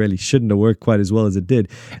 it really shouldn't have worked quite as well as it did.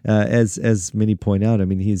 As many point out, I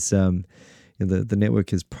mean, he's... the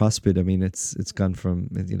network has prospered. I mean, it's gone from,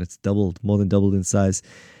 it's more than doubled in size.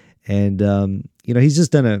 And, he's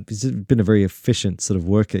been a very efficient sort of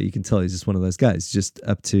worker. You can tell he's just one of those guys, just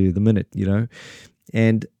up to the minute,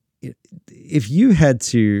 And if you had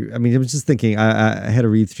to, I mean, I was just thinking, I had to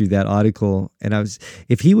read through that article, and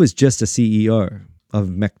if he was just a CEO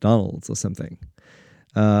of McDonald's or something,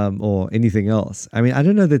 or anything else, I mean, I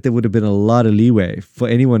don't know that there would have been a lot of leeway for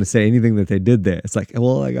anyone to say anything that they did there. It's like,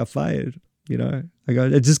 well, I got fired. I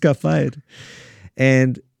just got fired.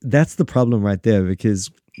 And that's the problem right there,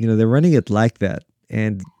 because, they're running it like that,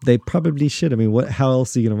 and they probably should. I mean, how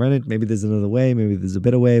else are you going to run it? Maybe there's another way, maybe there's a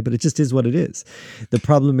better way, but it just is what it is. The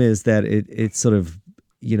problem is that it's sort of,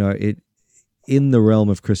 it in the realm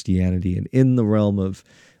of Christianity and in the realm of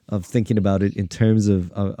thinking about it in terms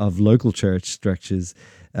of local church structures,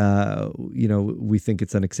 we think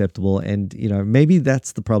it's unacceptable. And, maybe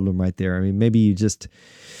that's the problem right there. I mean, maybe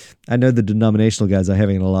I know the denominational guys are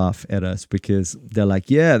having a laugh at us because they're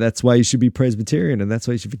like, yeah, that's why you should be Presbyterian, and that's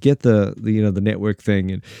why you should forget the network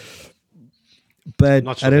thing.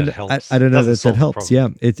 But I don't know that helps. Yeah,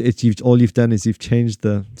 all you've done is you've changed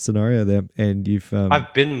the scenario there, and you've.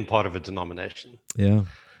 I've been part of a denomination. Yeah.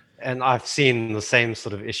 And I've seen the same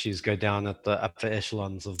sort of issues go down at the upper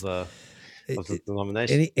echelons of the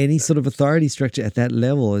denomination. Any sort of authority structure at that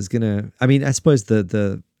level is gonna. I mean, I suppose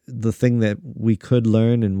the thing that we could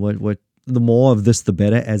learn, and what the more of this, the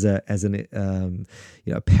better, as an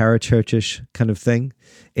parachurchish kind of thing.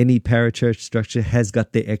 Any parachurch structure has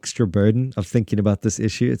got the extra burden of thinking about this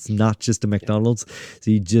issue. It's not just a McDonald's,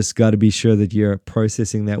 so you just got to be sure that you're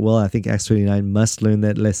processing that well. I think Acts 29 must learn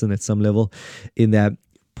that lesson at some level, in that.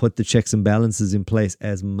 Put the checks and balances in place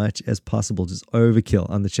as much as possible. Just overkill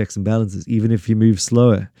on the checks and balances. Even if you move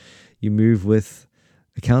slower, you move with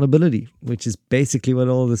accountability, which is basically what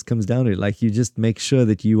all of this comes down to. Like, you just make sure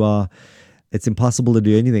that it's impossible to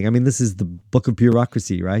do anything. I mean, this is the book of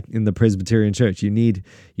bureaucracy, right? In the Presbyterian Church, you need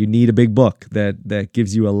a big book that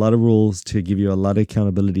gives you a lot of rules, to give you a lot of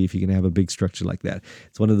accountability if you're going to have a big structure like that.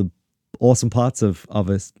 It's one of the awesome parts of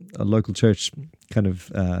a local church kind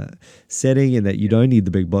of setting, in that you don't need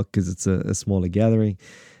the big book because it's a smaller gathering,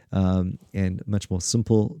 and much more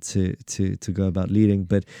simple to go about leading.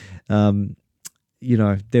 But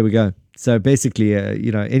there we go. So basically,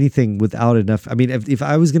 anything without enough. I mean, if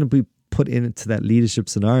I was going to be put into that leadership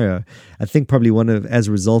scenario, I think probably as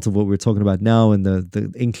a result of what we're talking about now, and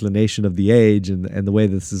the inclination of the age, and the way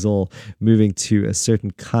this is all moving to a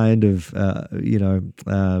certain kind of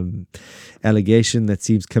allegation that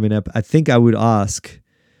seems coming up, I think I would ask,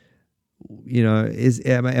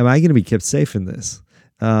 am I going to be kept safe in this?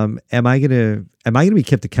 Am I going to be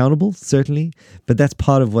kept accountable? Certainly, but that's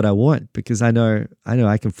part of what I want, because I know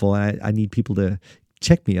I can fall. I need people to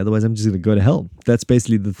check me. Otherwise, I'm just going to go to hell. That's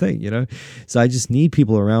basically the thing, So I just need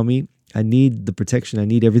people around me. I need the protection. I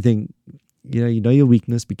need everything. You know your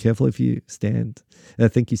weakness. Be careful if you stand. I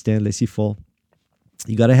think you stand lest you fall.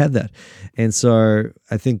 You got to have that. And so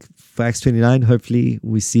I think for Acts 29, hopefully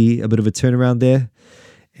we see a bit of a turnaround there,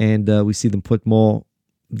 and we see them put more,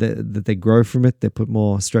 that they grow from it. They put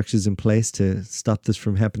more structures in place to stop this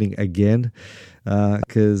from happening again.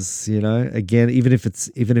 Because, again, even if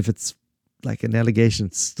it's like an allegation,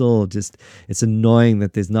 it's still it's annoying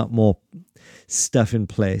that there's not more stuff in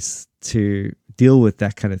place to deal with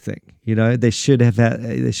that kind of thing. They should have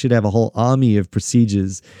a whole army of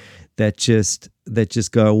procedures that just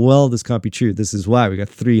go, well, this can't be true. This is why we got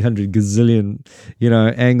 300 gazillion,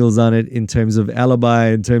 angles on it in terms of alibi,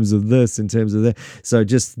 in terms of this, in terms of that. So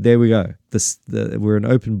just there we go. We're an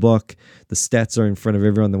open book. The stats are in front of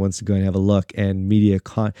everyone that wants to go and have a look. And media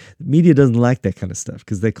doesn't like that kind of stuff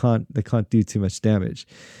because they can't do too much damage.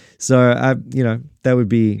 So that would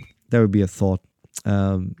be a thought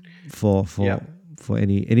for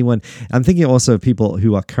anyone. I'm thinking also of people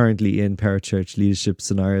who are currently in parachurch leadership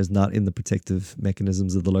scenarios, not in the protective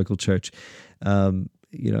mechanisms of the local church.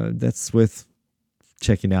 That's worth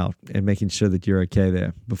checking out and making sure that you're okay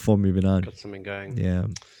there before moving on. Got something going. Yeah.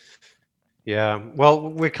 Yeah. Well,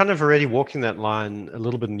 we're kind of already walking that line a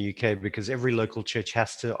little bit in the UK because every local church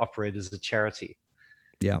has to operate as a charity.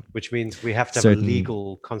 Yeah. Which means we have to have a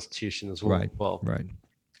legal constitution as well. Right.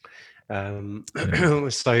 And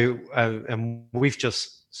we've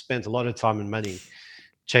just spent a lot of time and money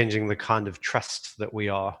changing the kind of trust that we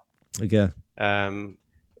are. Okay.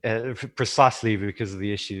 Precisely because of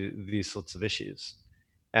these sorts of issues.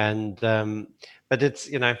 And but it's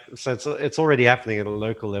so it's already happening at a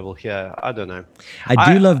local level here. I don't know.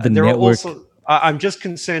 I do love the network. I'm just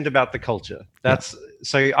concerned about the culture. There's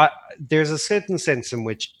a certain sense in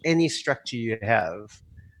which any structure you have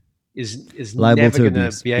is never going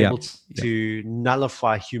to be able to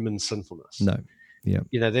nullify human sinfulness. No. Yeah.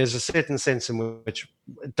 There's a certain sense in which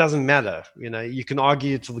it doesn't matter. You can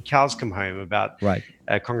argue till the cows come home about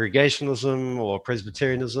congregationalism or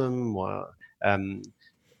Presbyterianism or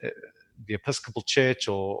the Episcopal Church,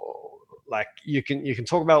 or like you can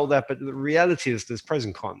talk about all that, but the reality is there's pros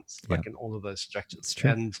and cons, like in all of those structures,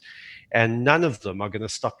 and none of them are going to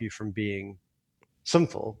stop you from being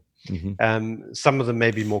sinful. Mm-hmm. Some of them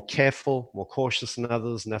may be more careful, more cautious than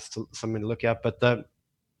others, and that's something to look at. But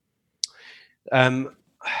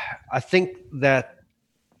I think that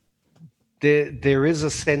there is a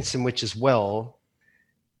sense in which as well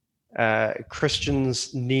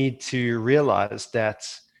Christians need to realize that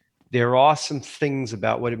there are some things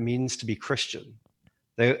about what it means to be Christian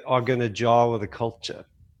that are going to jar with the culture.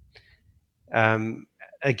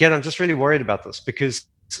 Again, I'm just really worried about this because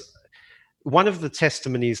one of the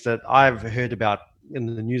testimonies that I've heard about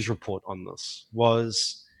in the news report on this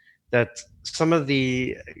was that some of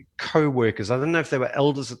the co-workers, I don't know if they were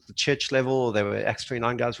elders at the church level or they were Acts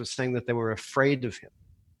 29 guys, were saying that they were afraid of him.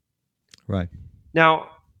 Right.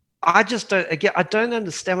 Now, I don't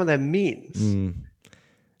understand what that means.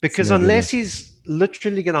 Because unless he's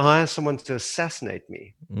literally going to hire someone to assassinate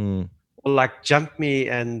me or like jump me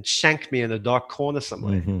and shank me in a dark corner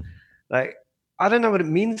somewhere, like, I don't know what it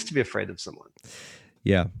means to be afraid of someone.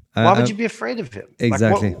 Yeah. Why would you be afraid of him?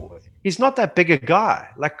 Exactly. Like, he's not that big a guy.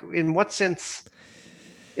 Like, in what sense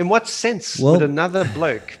would another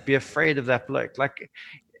bloke be afraid of that bloke? Like,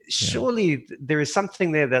 surely there is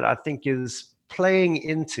something there that I think is playing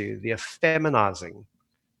into the effeminizing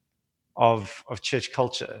of church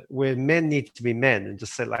culture, where men need to be men and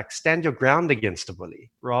just say, like, stand your ground against a bully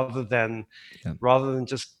rather than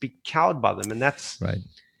just be cowed by them. And that's right.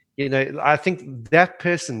 I think that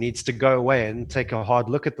person needs to go away and take a hard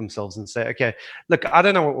look at themselves and say, okay, look, I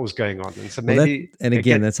don't know what was going on. And so maybe,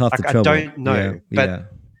 that's half the trouble. I don't know,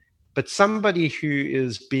 but somebody who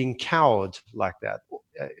is being cowed like that,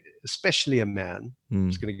 especially a man, I'm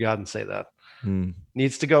just going to go out and say that,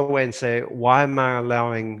 needs to go away and say, why am I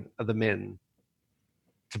allowing other men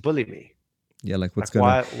to bully me? Yeah, like what's going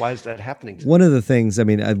on? Why is that happening to me? One of the things, I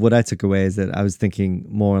mean, what I took away is that I was thinking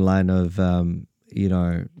more in line of,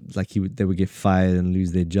 like they would get fired and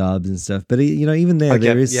lose their jobs and stuff. But even there,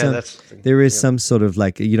 there is some sort of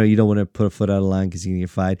like, you don't want to put a foot out of line because you can get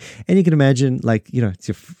fired. And you can imagine, like,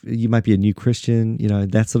 you might be a new Christian,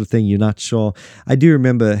 that sort of thing. You're not sure. I do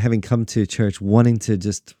remember having come to church wanting to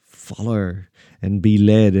just follow and be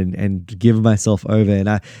led and give myself over. And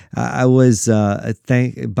I was,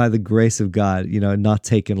 by the grace of God, not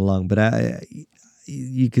taken along. But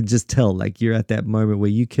you could just tell, like, you're at that moment where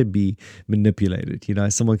you could be manipulated.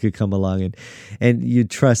 Someone could come along and you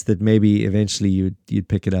trust that maybe eventually you'd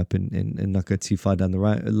pick it up and not go too far down the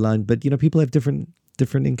line. But people have different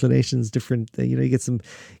inclinations, different. You get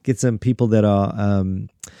some people that are,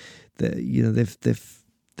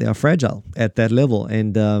 they are fragile at that level,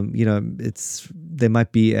 and they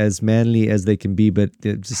might be as manly as they can be, but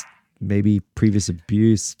they're just maybe previous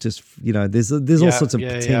abuse. Just there's all sorts of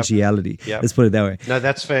potentiality. Yeah. Let's put it that way. No,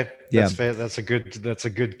 that's fair. That's fair. That's a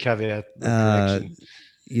good caveat.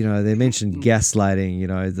 They mentioned gaslighting.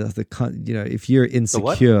 If you're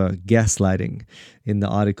insecure, gaslighting in the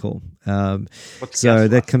article.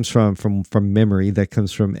 That comes from memory. That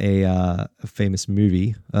comes from a famous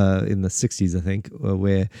movie in the 60s, I think,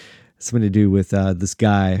 where something to do with this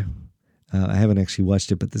guy I haven't actually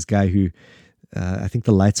watched it, but this guy who I think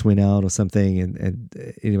the lights went out or something, and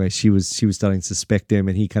anyway, she was starting to suspect him,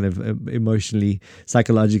 and he kind of emotionally,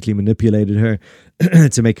 psychologically manipulated her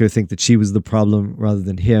to make her think that she was the problem rather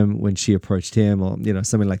than him when she approached him, or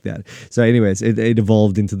something like that. So anyways, it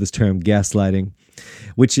evolved into this term gaslighting,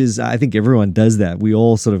 which is, I think everyone does that. We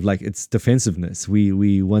all sort of like, it's defensiveness.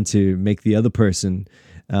 We want to make the other person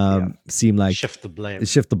seem like shift the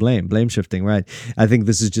blame shifting, right? I think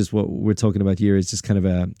this is just what we're talking about here, is just kind of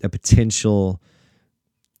a potential,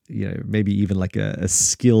 maybe even like a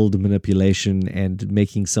skilled manipulation and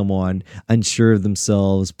making someone unsure of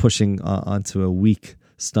themselves, pushing onto a weak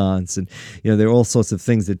stance. And there are all sorts of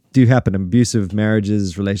things that do happen. Abusive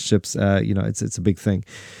marriages, relationships, it's a big thing.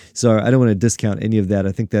 So I don't want to discount any of that.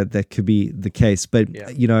 I think that could be the case, but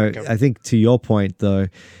I think to your point though,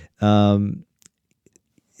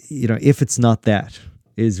 if it's not that,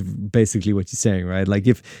 is basically what you're saying, right? Like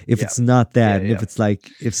if it's not that, and if it's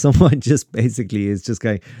like, if someone just basically is just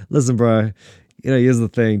going, listen, bro, here's the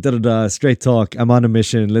thing, straight talk, I'm on a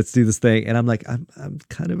mission, let's do this thing. And I'm like, I'm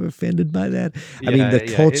kind of offended by that. I mean, the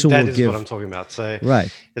culture will give. That is what I'm talking about. So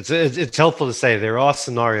right. It's helpful to say there are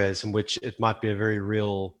scenarios in which it might be a very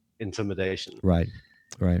real intimidation. Right.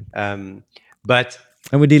 But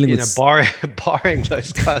and we're dealing with barring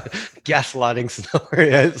those kind of gaslighting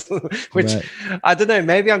scenarios, which I don't know,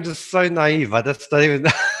 maybe I'm just so naive. I just don't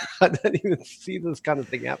even see this kind of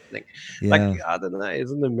thing happening. Like, I don't know,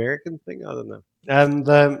 is it an American thing? I don't know. And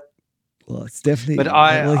well, it's definitely.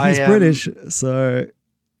 But he's British, so.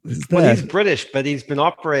 He's British, but he's been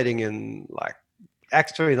operating in like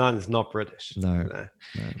Acts 29 is not British. No.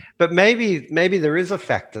 But maybe there is a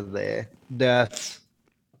factor there that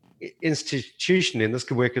institutionally, and this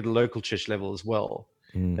could work at the local church level as well.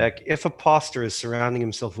 Like if a pastor is surrounding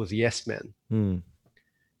himself with yes men,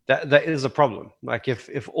 that is a problem. Like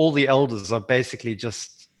if all the elders are basically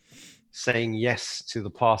just saying yes to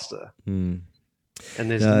the pastor, and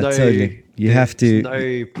there's totally. You have to no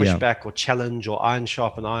pushback or challenge or iron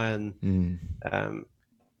sharpen iron.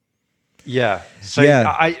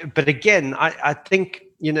 But again, I think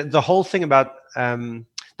the whole thing about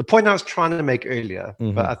the point I was trying to make earlier,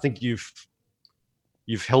 but I think you've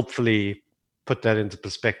helpfully put that into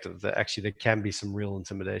perspective, that actually there can be some real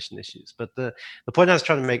intimidation issues. But the point I was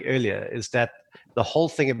trying to make earlier is that the whole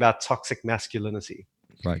thing about toxic masculinity,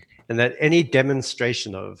 right, and that any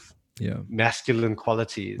demonstration of masculine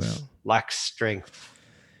qualities like strength,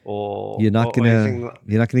 or you're not gonna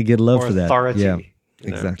get love for that. Authority. Yeah.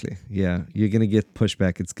 Exactly. Yeah. You're going to get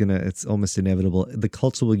pushback. It's almost inevitable. The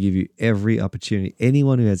culture will give you every opportunity.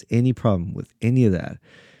 Anyone who has any problem with any of that,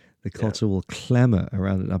 the culture will clamor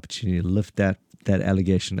around an opportunity to lift that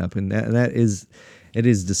allegation up. And it is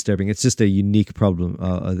disturbing. It's just a unique problem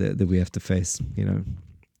that we have to face,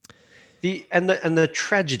 The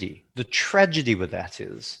tragedy with that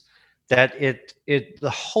is that the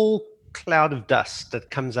whole cloud of dust that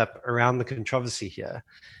comes up around the controversy here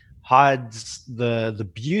hides the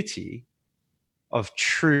beauty of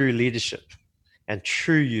true leadership and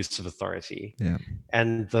true use of authority,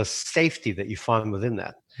 and the safety that you find within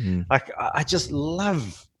that. Like I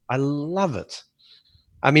love it.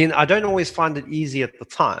 I mean, I don't always find it easy at the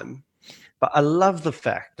time, but I love the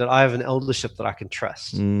fact that I have an eldership that I can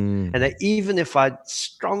trust, and that even if I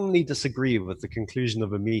strongly disagree with the conclusion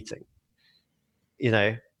of a meeting,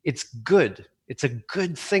 it's good. It's a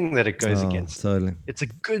good thing that it goes against. Totally. It's a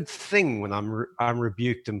good thing when I'm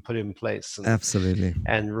rebuked and put in place. Absolutely.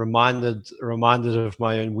 And reminded of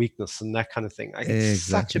my own weakness and that kind of thing. It's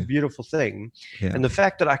such a beautiful thing. Yeah. And the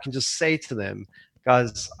fact that I can just say to them,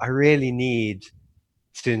 guys, I really need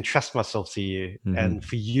to entrust myself to you, and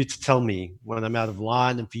for you to tell me when I'm out of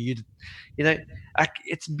line, and for you to,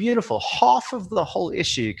 it's beautiful. Half of the whole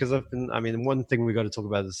issue, because one thing we got to talk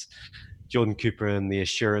about is Jordan Cooper and the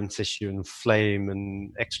assurance issue and Flame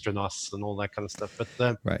and Extranos and all that kind of stuff. But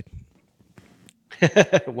right.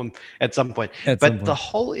 at some point. The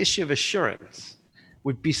whole issue of assurance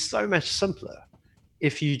would be so much simpler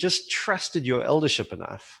if you just trusted your eldership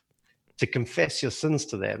enough to confess your sins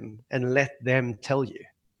to them and let them tell you.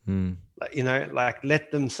 Like let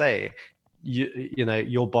them say,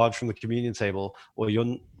 you're barred from the communion table, or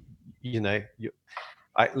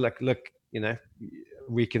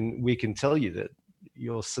we can tell you that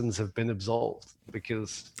your sins have been absolved,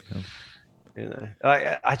 because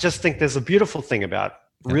I just think there's a beautiful thing about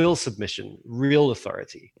real submission, real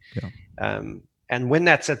authority, and when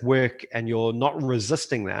that's at work and you're not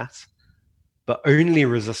resisting that but only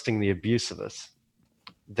resisting the abuse of it,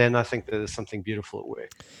 then I think there's something beautiful at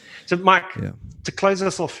work. So Mike, to close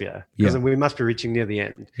us off here, because we must be reaching near the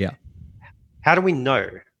end, how do we know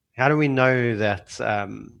How do we know that?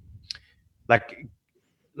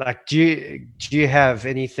 Do you have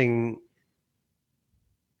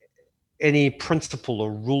any principle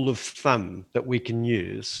or rule of thumb that we can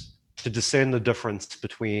use to discern the difference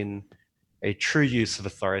between a true use of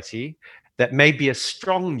authority that may be a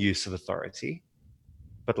strong use of authority,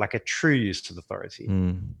 but like a true use of authority,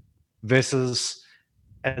 versus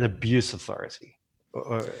an abuse of authority,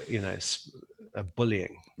 or a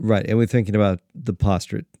bullying? Right, and we're thinking about the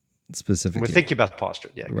pastorate specifically. We're thinking about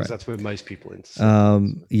pastorate, yeah, because that's where most people intersect.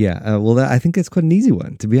 I think that's quite an easy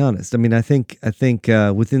one, to be honest. I mean, I think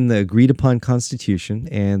within the agreed upon constitution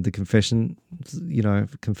and the confessional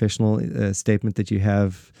statement that you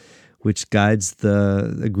have, which guides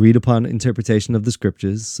the agreed upon interpretation of the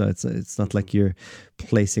scriptures. So it's not like you're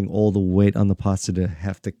placing all the weight on the pastor to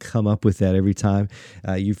have to come up with that every time.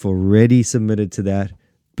 You've already submitted to that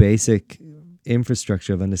basic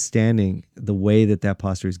infrastructure of understanding the way that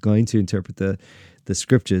pastor is going to interpret the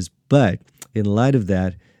scriptures. But in light of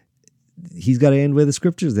that, he's got to end where the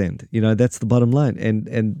scriptures end. That's the bottom line.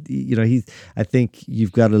 And I think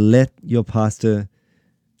you've got to let your pastor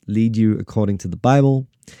lead you according to the Bible.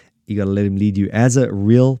 You got to let him lead you as a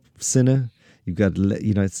real sinner. You've got to let,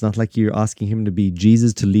 it's not like you're asking him to be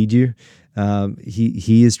Jesus to lead you.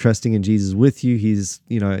 He is trusting in Jesus with you. He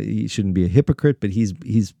shouldn't be a hypocrite, but he's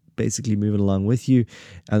basically moving along with you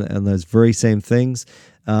and those very same things.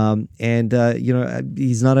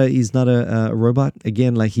 He's not a robot.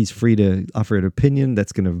 Again, like, he's free to offer an opinion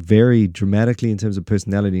that's going to vary dramatically in terms of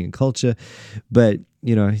personality and culture. But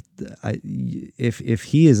if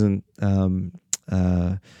he isn't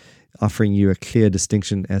offering you a clear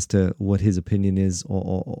distinction as to what his opinion is,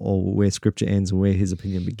 or where scripture ends and where his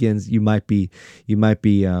opinion begins, you might be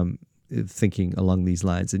thinking along these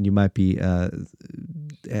lines, and you might be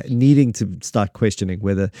needing to start questioning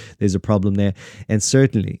whether there's a problem there. And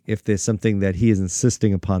certainly, if there's something that he is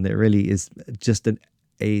insisting upon that really is just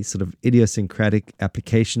a sort of idiosyncratic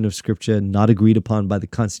application of scripture, not agreed upon by the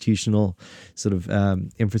constitutional sort of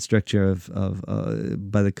infrastructure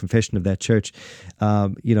by the confession of that church,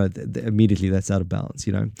 immediately that's out of balance,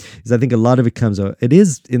 because I think a lot of it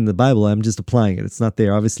is in the Bible. I'm just applying it. It's not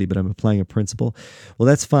there, obviously, but I'm applying a principle. Well,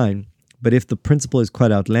 that's fine. But if the principle is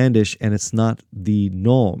quite outlandish and it's not the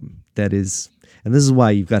norm, that is, and this is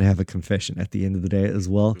why you've got to have a confession at the end of the day as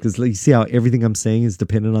well, because you see how everything I'm saying is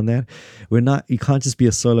dependent on that. You can't just be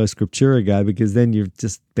a solo scriptura guy, because then you're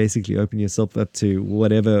just basically opening yourself up to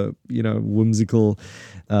whatever, whimsical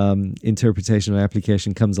interpretation or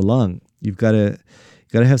application comes along. You've got to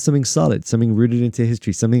have something solid, something rooted into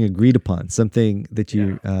history, something agreed upon, something that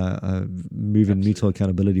you move in mutual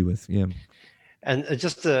accountability with. Yeah. And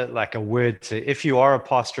just a word to, if you are a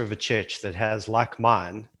pastor of a church that has, like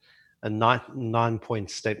mine, a 9-point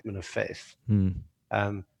statement of faith,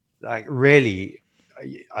 really,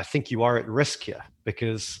 I think you are at risk here,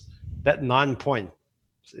 because that 9 point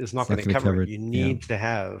is not going to cover it. You need to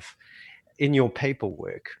have in your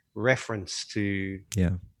paperwork reference to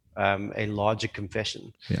a larger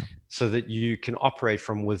confession, so that you can operate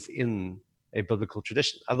from within a biblical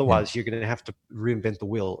tradition. Otherwise, you're going to have to reinvent the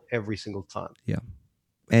wheel every single time. Yeah.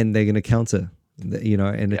 And they're going to counter,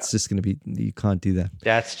 and it's just going to be, you can't do that.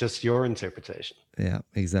 That's just your interpretation. Yeah,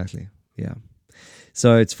 exactly. Yeah.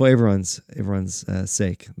 So it's for everyone's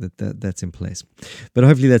sake that's in place. But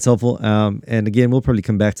hopefully that's helpful. And again, we'll probably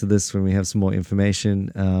come back to this when we have some more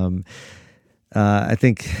information. I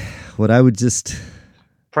think what I would just...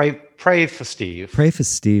 Pray for Steve. Pray for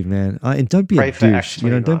Steve, man. And don't be a douche.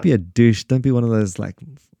 Don't be a douche. Don't be one of those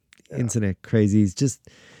internet crazies. Just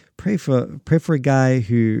pray for a guy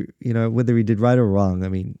who, whether he did right or wrong. I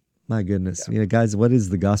mean, my goodness, guys, what is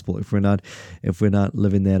the gospel if we're not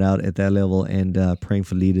living that out at that level, and praying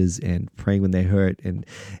for leaders, and praying when they hurt, and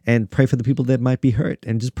pray for the people that might be hurt,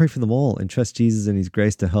 and just pray for them all, and trust Jesus and His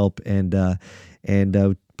grace to help, and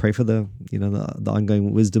pray for the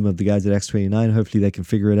ongoing wisdom of the guys at Acts 29. Hopefully they can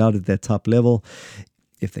figure it out at that top level.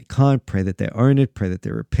 If they can't, pray that they own it, pray that they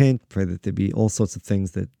repent, pray that there be all sorts of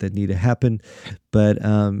things that need to happen. But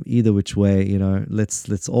either which way,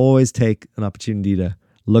 let's always take an opportunity to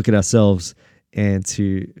look at ourselves and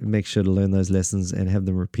to make sure to learn those lessons and have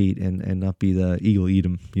them repeat, and not be the eagle eat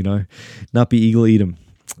 'em, not be eagle eat 'em.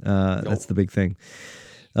 That's the big thing.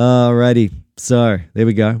 Alrighty. So there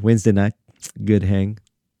we go. Wednesday night. Good hang.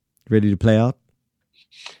 Ready to play out?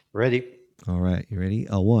 Ready. All right. You ready?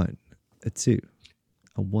 A 1, a 2,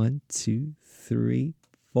 a 1, 2, 3,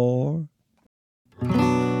 4.